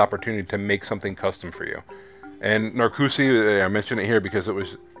have this opportunity to make something custom for you. And Narkusi, I mentioned it here because it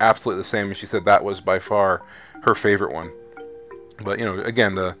was absolutely the same, and she said that was by far her favorite one. But,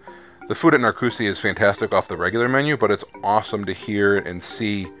 again, the food at Narkusi is fantastic off the regular menu, but it's awesome to hear and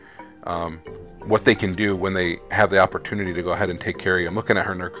see what they can do when they have the opportunity to go ahead and take care of you. I'm looking at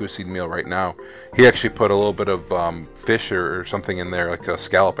her Narkusi meal right now. He actually put a little bit of fish or something in there, like a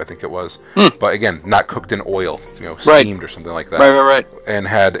scallop, I think it was. But again, not cooked in oil, steamed or something like that. Right. And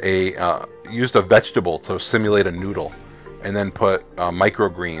had used a vegetable to simulate a noodle, and then put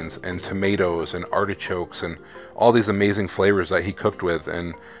microgreens and tomatoes and artichokes and all these amazing flavors that he cooked with.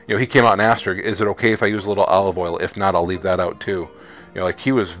 And he came out and asked her, is it okay if I use a little olive oil? If not, I'll leave that out too.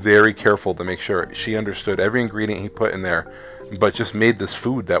 He was very careful to make sure she understood every ingredient he put in there, but just made this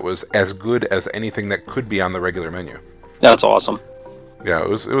food that was as good as anything that could be on the regular menu. That's awesome. Yeah, it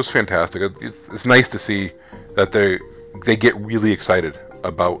was fantastic. It's nice to see that they get really excited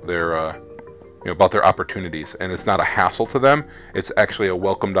about their about their opportunities, and it's not a hassle to them. It's actually a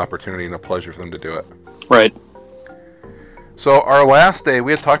welcomed opportunity and a pleasure for them to do it. Right. So our last day,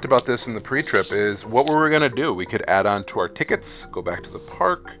 we had talked about this in the pre-trip, is what were we going to do? We could add on to our tickets, go back to the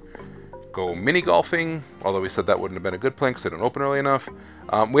park, go mini golfing, although we said that wouldn't have been a good plan because they don't open early enough.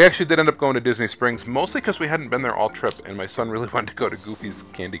 We actually did end up going to Disney Springs, mostly because we hadn't been there all trip, and my son really wanted to go to Goofy's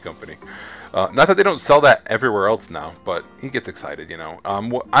Candy Company. Not that they don't sell that everywhere else now, but he gets excited,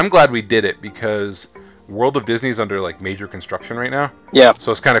 I'm glad we did it because World of Disney is under like major construction right now. Yeah.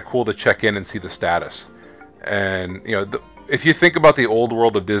 So it's kind of cool to check in and see the status. And, if you think about the old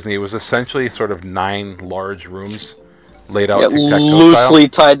World of Disney, it was essentially sort of 9 large rooms laid out tic-tac-toe loosely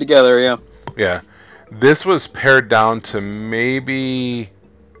style. Tied together, yeah. Yeah. This was pared down to maybe,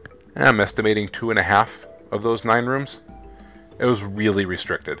 I'm estimating 2.5 of those 9 rooms. It was really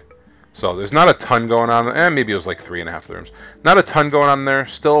restricted. So there's not a ton going on. Maybe it was like 3.5 rooms. Not a ton going on there.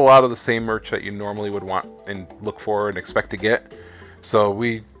 Still a lot of the same merch that you normally would want and look for and expect to get. So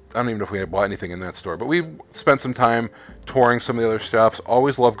I don't even know if we had bought anything in that store, but we spent some time touring some of the other shops.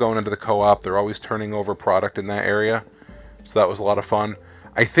 Always love going into the co-op. They're always turning over product in that area, so that was a lot of fun.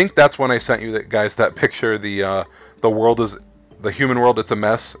 I think that's when I sent you that picture. The human world. It's a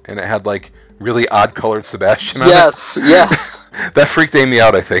mess, and it had like really odd colored Sebastian on it. Yes. That freaked Amy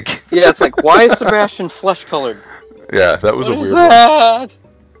out, I think. Yeah, it's like, why is Sebastian flesh colored? Yeah, that was What a is weird that?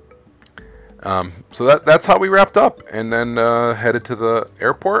 one. So that's how we wrapped up, and then headed to the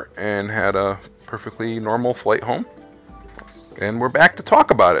airport and had a perfectly normal flight home. And we're back to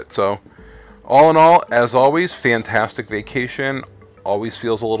talk about it. So, all in all, as always, fantastic vacation. Always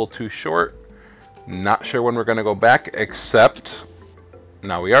feels a little too short. Not sure when we're going to go back, except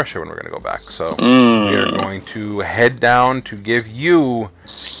now we are sure when we're going to go back. So, we are going to head down to give you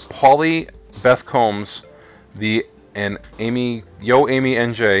Polly Beth Combs, and Amy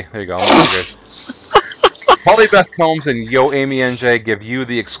NJ. There you go. Polly Beth Combs and Yo Amy NJ give you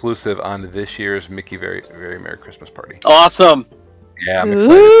the exclusive on this year's Mickey Very Very Merry Christmas Party. Awesome. Yeah, I'm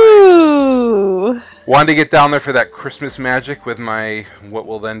excited. Ooh. Wanted to get down there for that Christmas magic with my what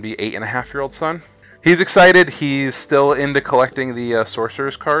will then be 8.5-year-old son. He's excited. He's still into collecting the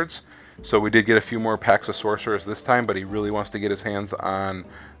Sorcerer's cards. So we did get a few more packs of Sorcerers this time, but he really wants to get his hands on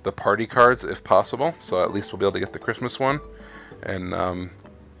the party cards if possible. So at least we'll be able to get the Christmas one. And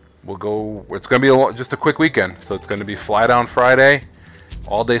we'll go. It's going to be just a quick weekend, so it's going to be fly down Friday,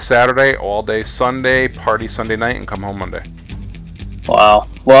 all day Saturday, all day Sunday, party Sunday night, and come home Monday. Wow.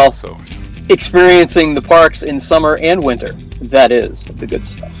 Well, So experiencing the parks in summer and winter, that is the good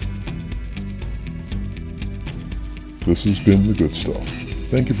stuff. This has been The Good Stuff.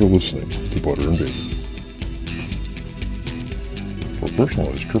 Thank you for listening to Butter and Bacon. For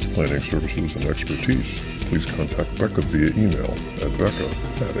personalized trip planning services and expertise, please contact Becca via email at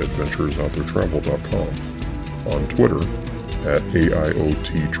becca@adventuresouttheretravel.com, on Twitter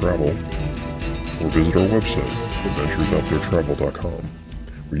 @AIOTtravel, or visit our website, adventuresouttheretravel.com,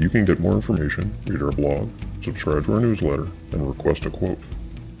 where you can get more information, read our blog, subscribe to our newsletter, and request a quote.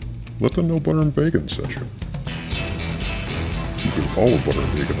 Let them know Butter and Bacon sent you. You can follow Butter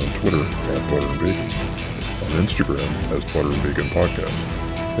and Bacon on Twitter @Butter and Bacon, on Instagram as Butter and Bacon Podcast,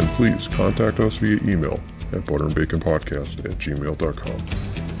 and please contact us via email at butterandbaconpodcast@gmail.com.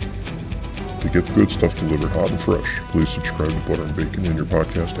 To get the good stuff delivered hot and fresh, please subscribe to Butter and Bacon in your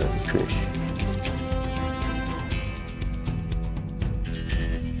podcast app of choice.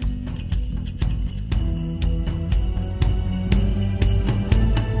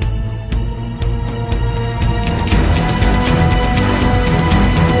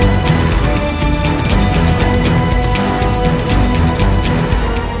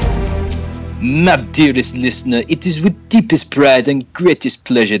 My dearest listener, it is with deepest pride and greatest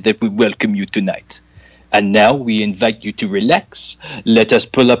pleasure that we welcome you tonight. And now we invite you to relax. Let us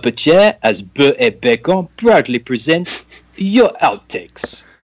pull up a chair as Beurre et Bacon proudly presents your outtakes.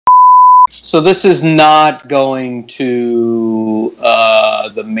 So this is not going to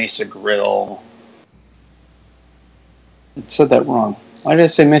the Mesa Grill. I said that wrong. Why did I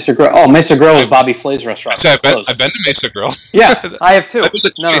say Mesa Grill? Oh, Mesa Grill is Bobby Flay's restaurant. So I've been to Mesa Grill. Yeah, I have too. I think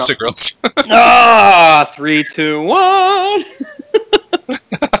it's Mesa Grills. 3, 2, 1.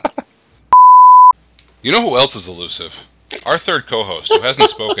 You know who else is elusive? Our third co-host, who hasn't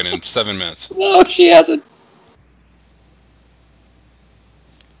spoken in 7 minutes. No, she hasn't.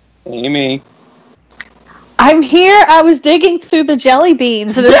 Amy. I'm here. I was digging through the jelly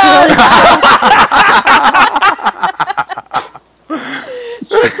beans. And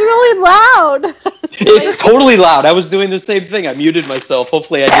it's really loud. It's totally loud. I was doing the same thing. I muted myself.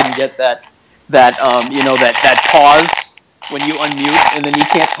 Hopefully, I didn't get that pause when you unmute and then you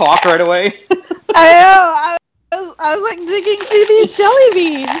can't talk right away. I know. I was like digging through these jelly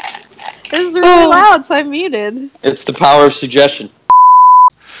beans. It's really loud, so I muted. It's the power of suggestion.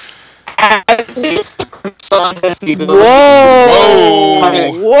 Whoa!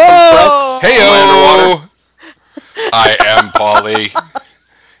 Heyo! I am Polly.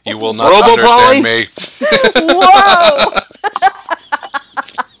 You will not understand me. Whoa!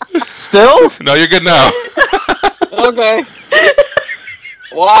 Still? No, you're good now. Okay.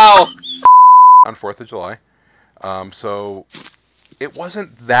 Wow. on 4th of July. So it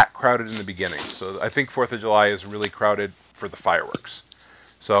wasn't that crowded in the beginning. So I think 4th of July is really crowded for the fireworks.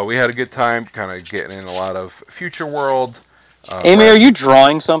 So we had a good time kind of getting in a lot of Future World. Amy, are you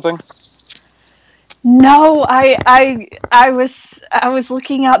drawing something? No, I was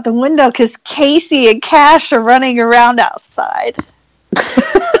looking out the window because Casey and Cash are running around outside.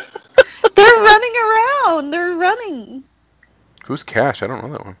 They're running around. They're running. Who's Cash? I don't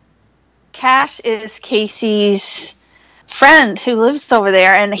know that one. Cash is Casey's friend who lives over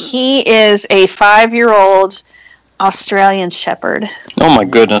there, and he is a 5-year-old Australian Shepherd. Oh my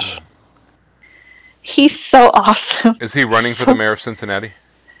goodness. He's so awesome. Is he running for the mayor of Cincinnati?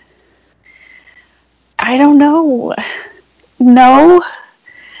 I don't know. No.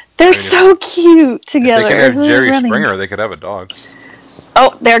 They're so cute together. If they could have Jerry running. Springer, they could have a dog.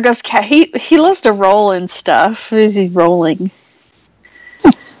 Oh, there goes Cat. He loves to roll and stuff. Is he rolling?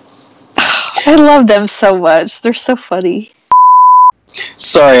 I love them so much. They're so funny.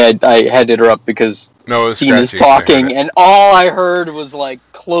 Sorry, I had to interrupt because Dean is talking, and all I heard was, like,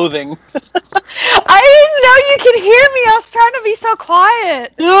 clothing. I didn't know you could hear me. I was trying to be so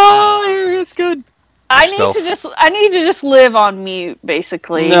quiet. Oh, it's good. I need to just live on mute,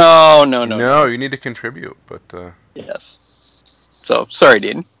 basically. No, you need to contribute, but yes. So sorry,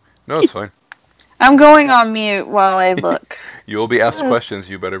 Dean. No, it's fine. I'm going on mute while I look. You will be asked questions.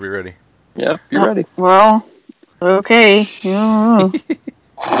 You better be ready. Yeah, you're ready. Well, okay. Well,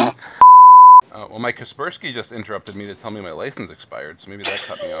 Mike Kaspersky just interrupted me to tell me my license expired, so maybe that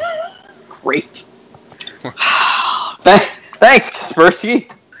cut me off. Great. Thanks,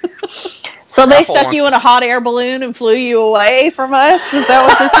 Kaspersky. So they stuck you in a hot air balloon and flew you away from us? Is that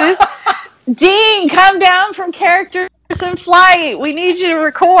what this is? Dean, come down from Characters in Flight. We need you to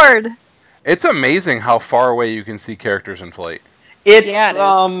record. It's amazing how far away you can see characters in flight. It's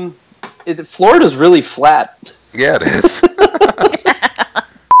Yeah, it is. Florida's really flat. Yeah, it is.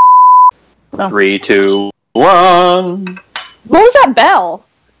 3, 2, 1. What was that bell?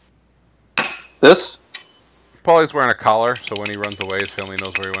 This? Paulie's wearing a collar, so when he runs away, his family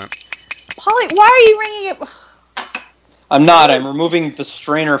knows where he went. Polly, why are you ringing it? I'm not. I'm removing the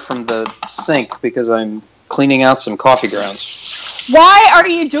strainer from the sink because I'm cleaning out some coffee grounds. Why are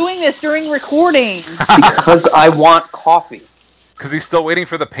you doing this during recording? Because I want coffee. Because he's still waiting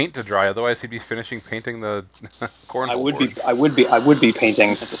for the paint to dry. Otherwise, he'd be finishing painting the cornhole I would boards. be painting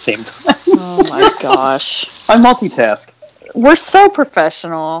at the same time. Oh my gosh. I multitask. We're so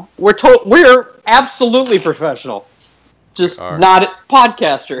professional. We're absolutely professional. Just Are. not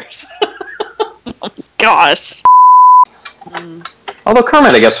podcasters. Gosh. Although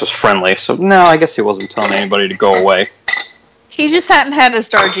Kermit, I guess, was friendly, so no, I guess he wasn't telling anybody to go away. He just hadn't had his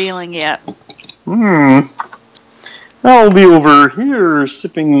Darjeeling yet. I'll be over here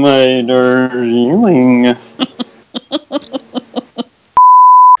sipping my Darjeeling.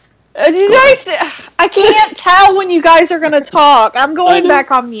 You guys, I can't tell when you guys are going to talk. I'm going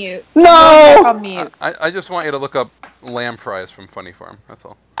back on mute. No! On mute. I just want you to look up lamb fries from Funny Farm. That's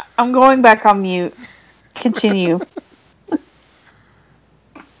all. I'm going back on mute. Continue.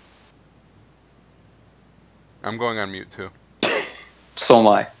 I'm going on mute, too. So am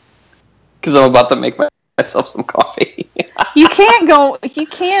I. Because I'm about to make myself some coffee. You can't go. You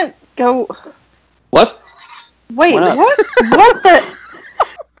can't go. What? Wait, Why not? what? What the?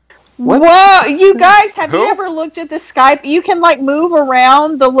 What? Whoa, you guys, have you Who? ever looked at the Skype? You can like move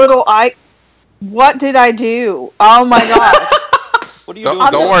around the little What did I do? Oh my gosh. What are you Don't, doing?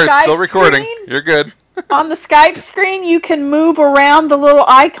 On don't the worry, it's Skype still recording. screen? You're good. On the Skype screen, you can move around the little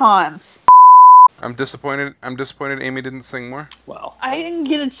icons. I'm disappointed. Amy didn't sing more. Well, I didn't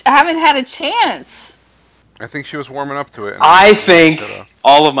get. I haven't had a chance. I think she was warming up to it. and I then think shut off.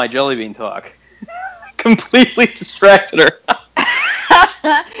 all of my jelly bean talk completely distracted her.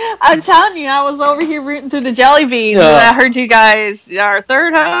 I'm telling you, I was over here rooting through the jelly beans, Yeah. and I heard you guys. Our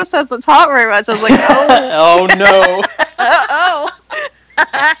third host doesn't talk very much. I was like, oh, Oh no. oh.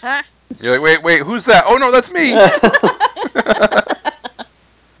 You're like, wait, who's that? Oh no, that's me.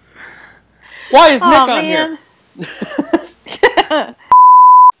 Why is Nick Oh, on man. here?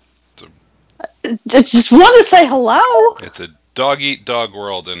 Just wanted to say hello. It's a dog-eat-dog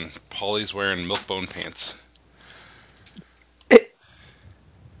world, and Paulie's wearing milk-bone pants.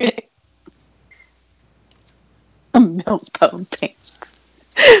 A milk bone pants.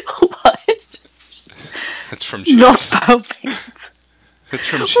 What? It's from Milk Cheers. bone pants. It's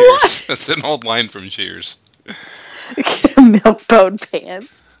from Cheers. That's an old line from Cheers. Milk bone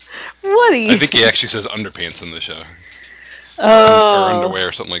pants. What are you? I think he actually says underpants in the show. Or Oh. underwear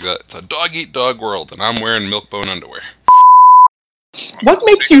or something like that. It's a dog-eat-dog world, and I'm wearing milk-bone underwear. What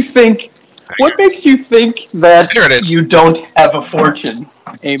makes you think? What makes you think that There it is. you don't have a fortune,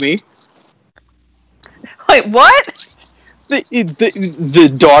 Amy? Wait, what?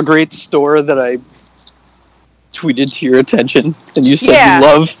 The dog rate store that I tweeted to your attention, and you said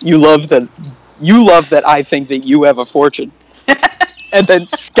Yeah. you love that I think that you have a fortune, and then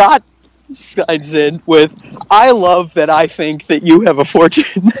Scott signs in with, I love that I think that you have a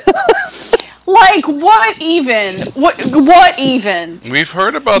fortune. Like, what even? What even? We've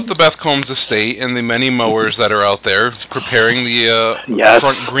heard about the Beth Combs estate and the many mowers that are out there preparing the Yes.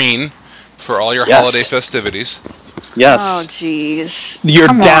 front green for all your Yes. holiday festivities. Yes. Oh, jeez. Your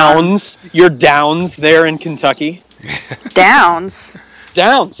Come downs there in Kentucky. Downs?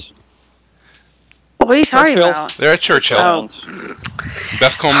 Downs. What are you talking Churchill. about? They're at Churchill. Oh.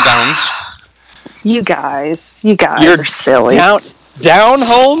 Beth Combe Downs. You guys You're are silly. Down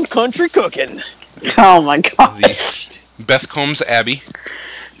home country cooking. Oh my gosh. The Beth Combs Abbey.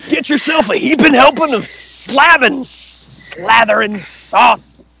 Get yourself a heaping helping of slathering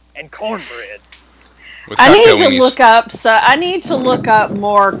sauce and cornbread. With I cocktail need to weenies. look up. So I need to look up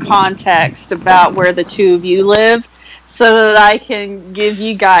more context about where the two of you live, so that I can give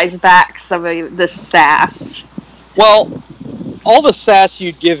you guys back some of the sass. Well, all the sass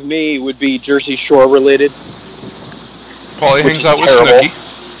you'd give me would be Jersey Shore related. Paulie which hangs is out with terrible.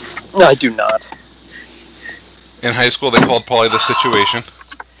 Snooki. No, I do not. In high school, they called Paulie the Situation.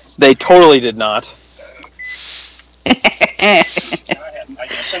 They totally did not.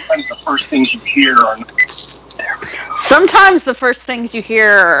 Sometimes the first things you hear are Sometimes the first things you hear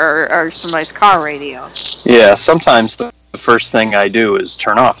are somebody's car radio. Yeah, sometimes the first thing I do is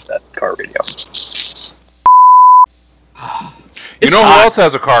turn off that car radio. You know who else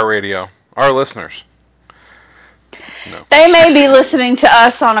has a car radio? Our listeners. They may be listening to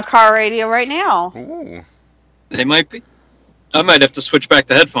us on a car radio right now. Ooh. They might be. I might have to switch back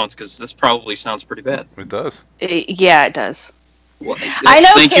to headphones because this probably sounds pretty bad. It does. Yeah, it does. Well, I know.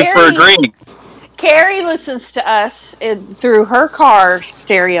 Thank you for agreeing. Carrie listens to us through her car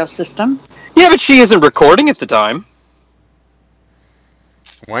stereo system. Yeah, but she isn't recording at the time.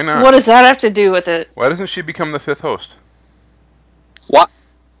 Why not? What does that have to do with it? Why doesn't she become the 5th host? What?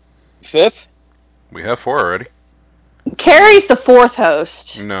 5th? We have 4 already. Carrie's the 4th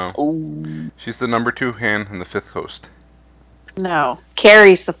host. No. Ooh. She's the number 2 hand and the 5th host. No,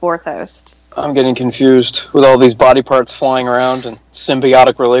 Carrie's the 4th host. I'm getting confused with all these body parts flying around and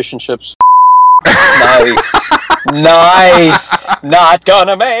symbiotic relationships. Nice. Nice. Not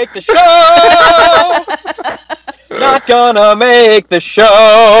gonna make the show. Not gonna make the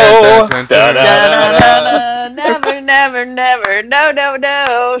show. Dun, dun, dun, dun, dun. Never, never, never. No, no,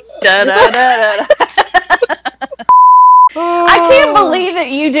 no. Da-da-da-da. I can't believe that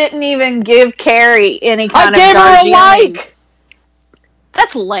you didn't even give Carrie any kind of I gave her a Darjeeling. like.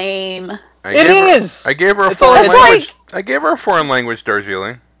 That's lame. It is. I gave her a It's all- foreign it's language. I gave her a foreign language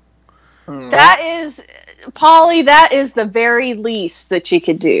Darjeeling. That is, Polly, that is the very least that you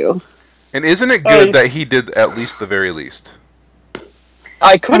could do. And isn't it good that he did at least the very least?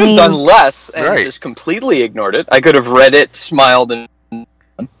 I could have done less and Right. just completely ignored it. I could have read it, smiled, and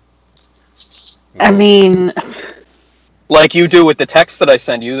I mean, like you do with the text that I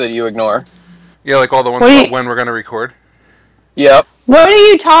send you that you ignore. Yeah, like all the ones What do about you- when we're going to record. Yep. what are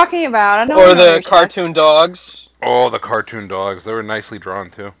you talking about? I don't Or know the what you're cartoon dogs. Oh, the cartoon dogs. They were nicely drawn,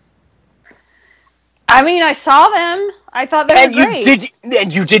 too. I mean, I saw them. I thought they And were you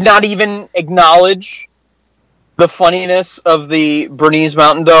great. did not even acknowledge the funniness of the Bernese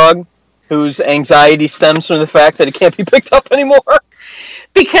Mountain Dog, whose anxiety stems from the fact that it can't be picked up anymore.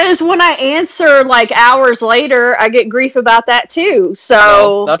 Because when I answer like hours later, I get grief about that too. No,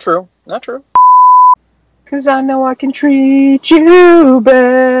 So not true. Not true. Because I know I can treat you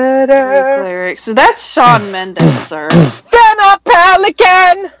better lyrics. So that's Shawn Mendes, sir. than a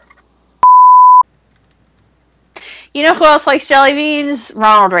pelican. You know who else likes jelly beans?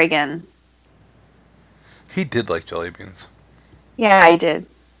 Ronald Reagan. He did like jelly beans. Yeah, I did.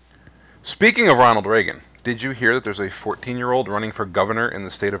 Speaking of Ronald Reagan, did you hear that there's a 14-year-old running for governor in the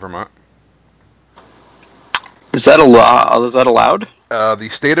state of Vermont? Is that allowed? The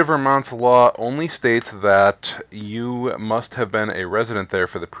state of Vermont's law only states that you must have been a resident there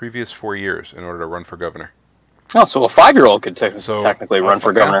for the previous 4 years in order to run for governor. Oh, so a 5-year-old could So, technically run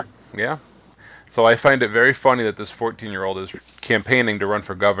for yeah. governor. Yeah. So I find it very funny that this 14-year-old is campaigning to run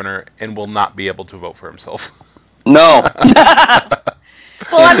for governor and will not be able to vote for himself. No.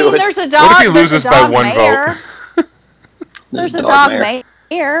 Well, I do mean, it. there's a dog. What if he there's loses a by dog one mayor. vote? There's a a dog mayor.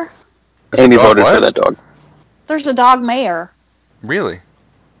 mayor. Amy Dog voted what? for that dog. There's a dog mayor. Really?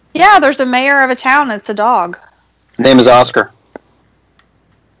 Yeah, there's a mayor of a town that's a dog. Name is Oscar.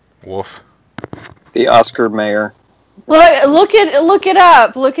 Woof. The Oscar mayor. Look it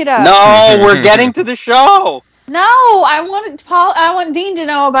up. Look it up. No, we're getting to the show. No, I want Dean to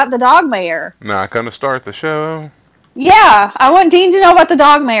know about the dog mayor. Not gonna start the show. Yeah, I want Dean to know about the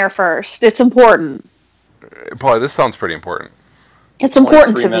dog mayor first. It's important. Paul, this sounds pretty important. It's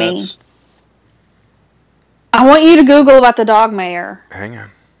important Like to 3 me. minutes. I want you to Google about the dog mayor. Hang on.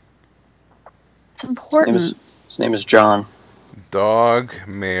 It's important. His name is John. Dog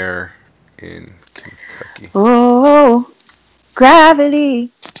mayor in Kentucky. Oh,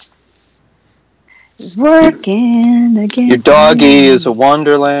 gravity is working again. Your doggy is a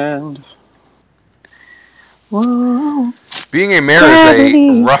wonderland. Whoa. Being a mayor is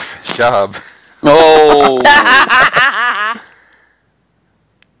Gravity. a rough job. Oh.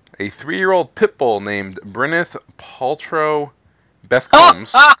 A 3-year-old pit bull named Bryneth Paltrow Beth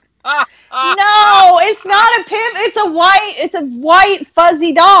Combs. No, it's not a pimp. It's a white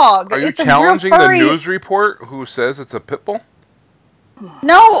fuzzy dog. Are you It's a real challenging the furry- news report who says it's a pit bull?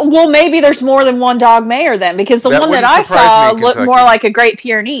 No, well, maybe there's more than one dog mayor then, because the That one that wouldn't I surprise saw me in looked more Kentucky. like a Great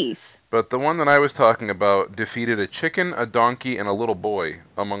Pyrenees. But the one that I was talking about defeated a chicken, a donkey, and a little boy,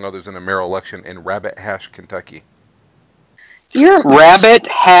 among others, in a mayoral election in Rabbit Hash, Kentucky. You're Rabbit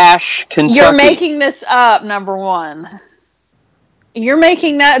Hash, Kentucky. You're making this up, number one. You're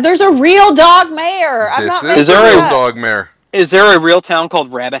making that. There's a real dog mayor. I'm not This making is there a a- it real up. dog mayor. Is there a real town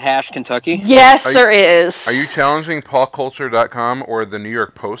called Rabbit Hash, Kentucky? Yes, Are you- there is. Are you challenging PaulCulture.com or the New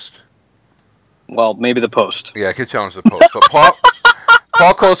York Post? Well, maybe the Post. Yeah, I could challenge the Post, but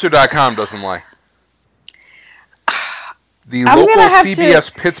PaulCulture.com doesn't lie. The I'm local gonna have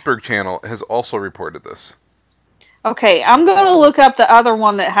CBS Pittsburgh channel has also reported this. Okay, I'm going to look up the other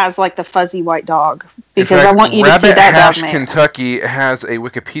one that has like the fuzzy white dog In because fact, I want you to Rabbit see that Hash, dog mayor. Kentucky has a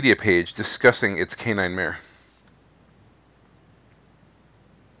Wikipedia page discussing its canine mayor.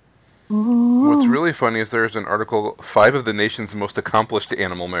 What's really funny is there's an article, 5 of the nation's most accomplished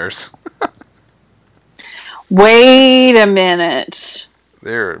animal mares. Wait a minute.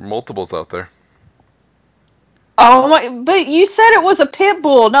 There are multiples out there. Oh my! But you said it was a pit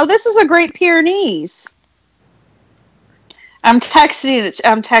bull. No, this is a Great Pyrenees. I'm texting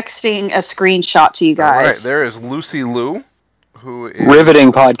a screenshot to you guys. All right, there is Lucy Liu, who is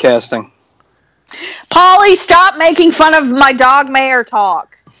Riveting podcasting. Polly, stop making fun of my dog mare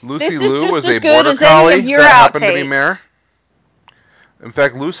talk. Lucy This is Liu just was as a good border as any collie of your that happened to be outtakes. mare. In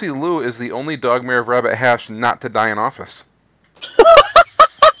fact, Lucy Liu is the only dog mare of Rabbit Hash not to die in office.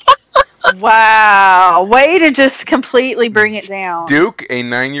 Wow, way to just completely bring it down. Duke, a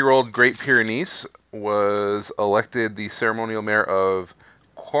 9-year-old Great Pyrenees, was elected the ceremonial mayor of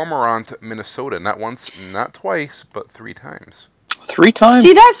Cormorant, Minnesota. Not once, not twice, but 3 times. 3 times?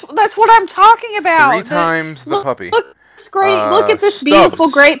 See, that's what I'm talking about. 3 times the puppy. Look, it's great. Look at this beautiful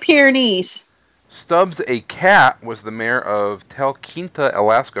Stubbs. Great Pyrenees. Stubbs, a cat, was the mayor of Talkeetna,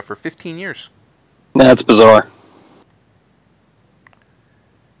 Alaska for 15 years. That's bizarre.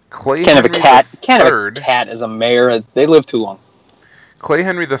 Clay Can't have a Henry cat. Can't have a III cat as a mayor. They live too long. Clay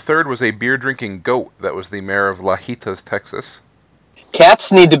Henry III was a beer-drinking goat that was the mayor of Lajitas, Texas.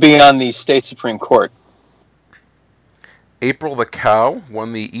 Cats need to be on the state Supreme Court. April the cow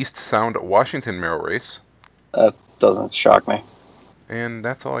won the East Sound, Washington mayoral race. That doesn't shock me. And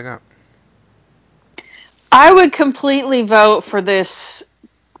that's all I got. I would completely vote for this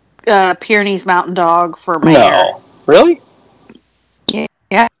Pyrenees Mountain Dog for mayor. No, really?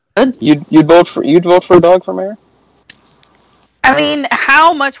 Yeah, good. You'd vote for a dog for mayor? I mean,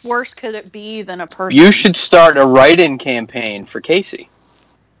 how much worse could it be than a person? You should start a write-in campaign for Casey.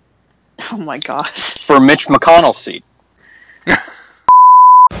 Oh my gosh. For Mitch McConnell's seat.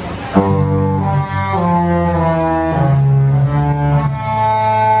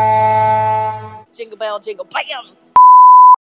 Jingle bell, jingle bam.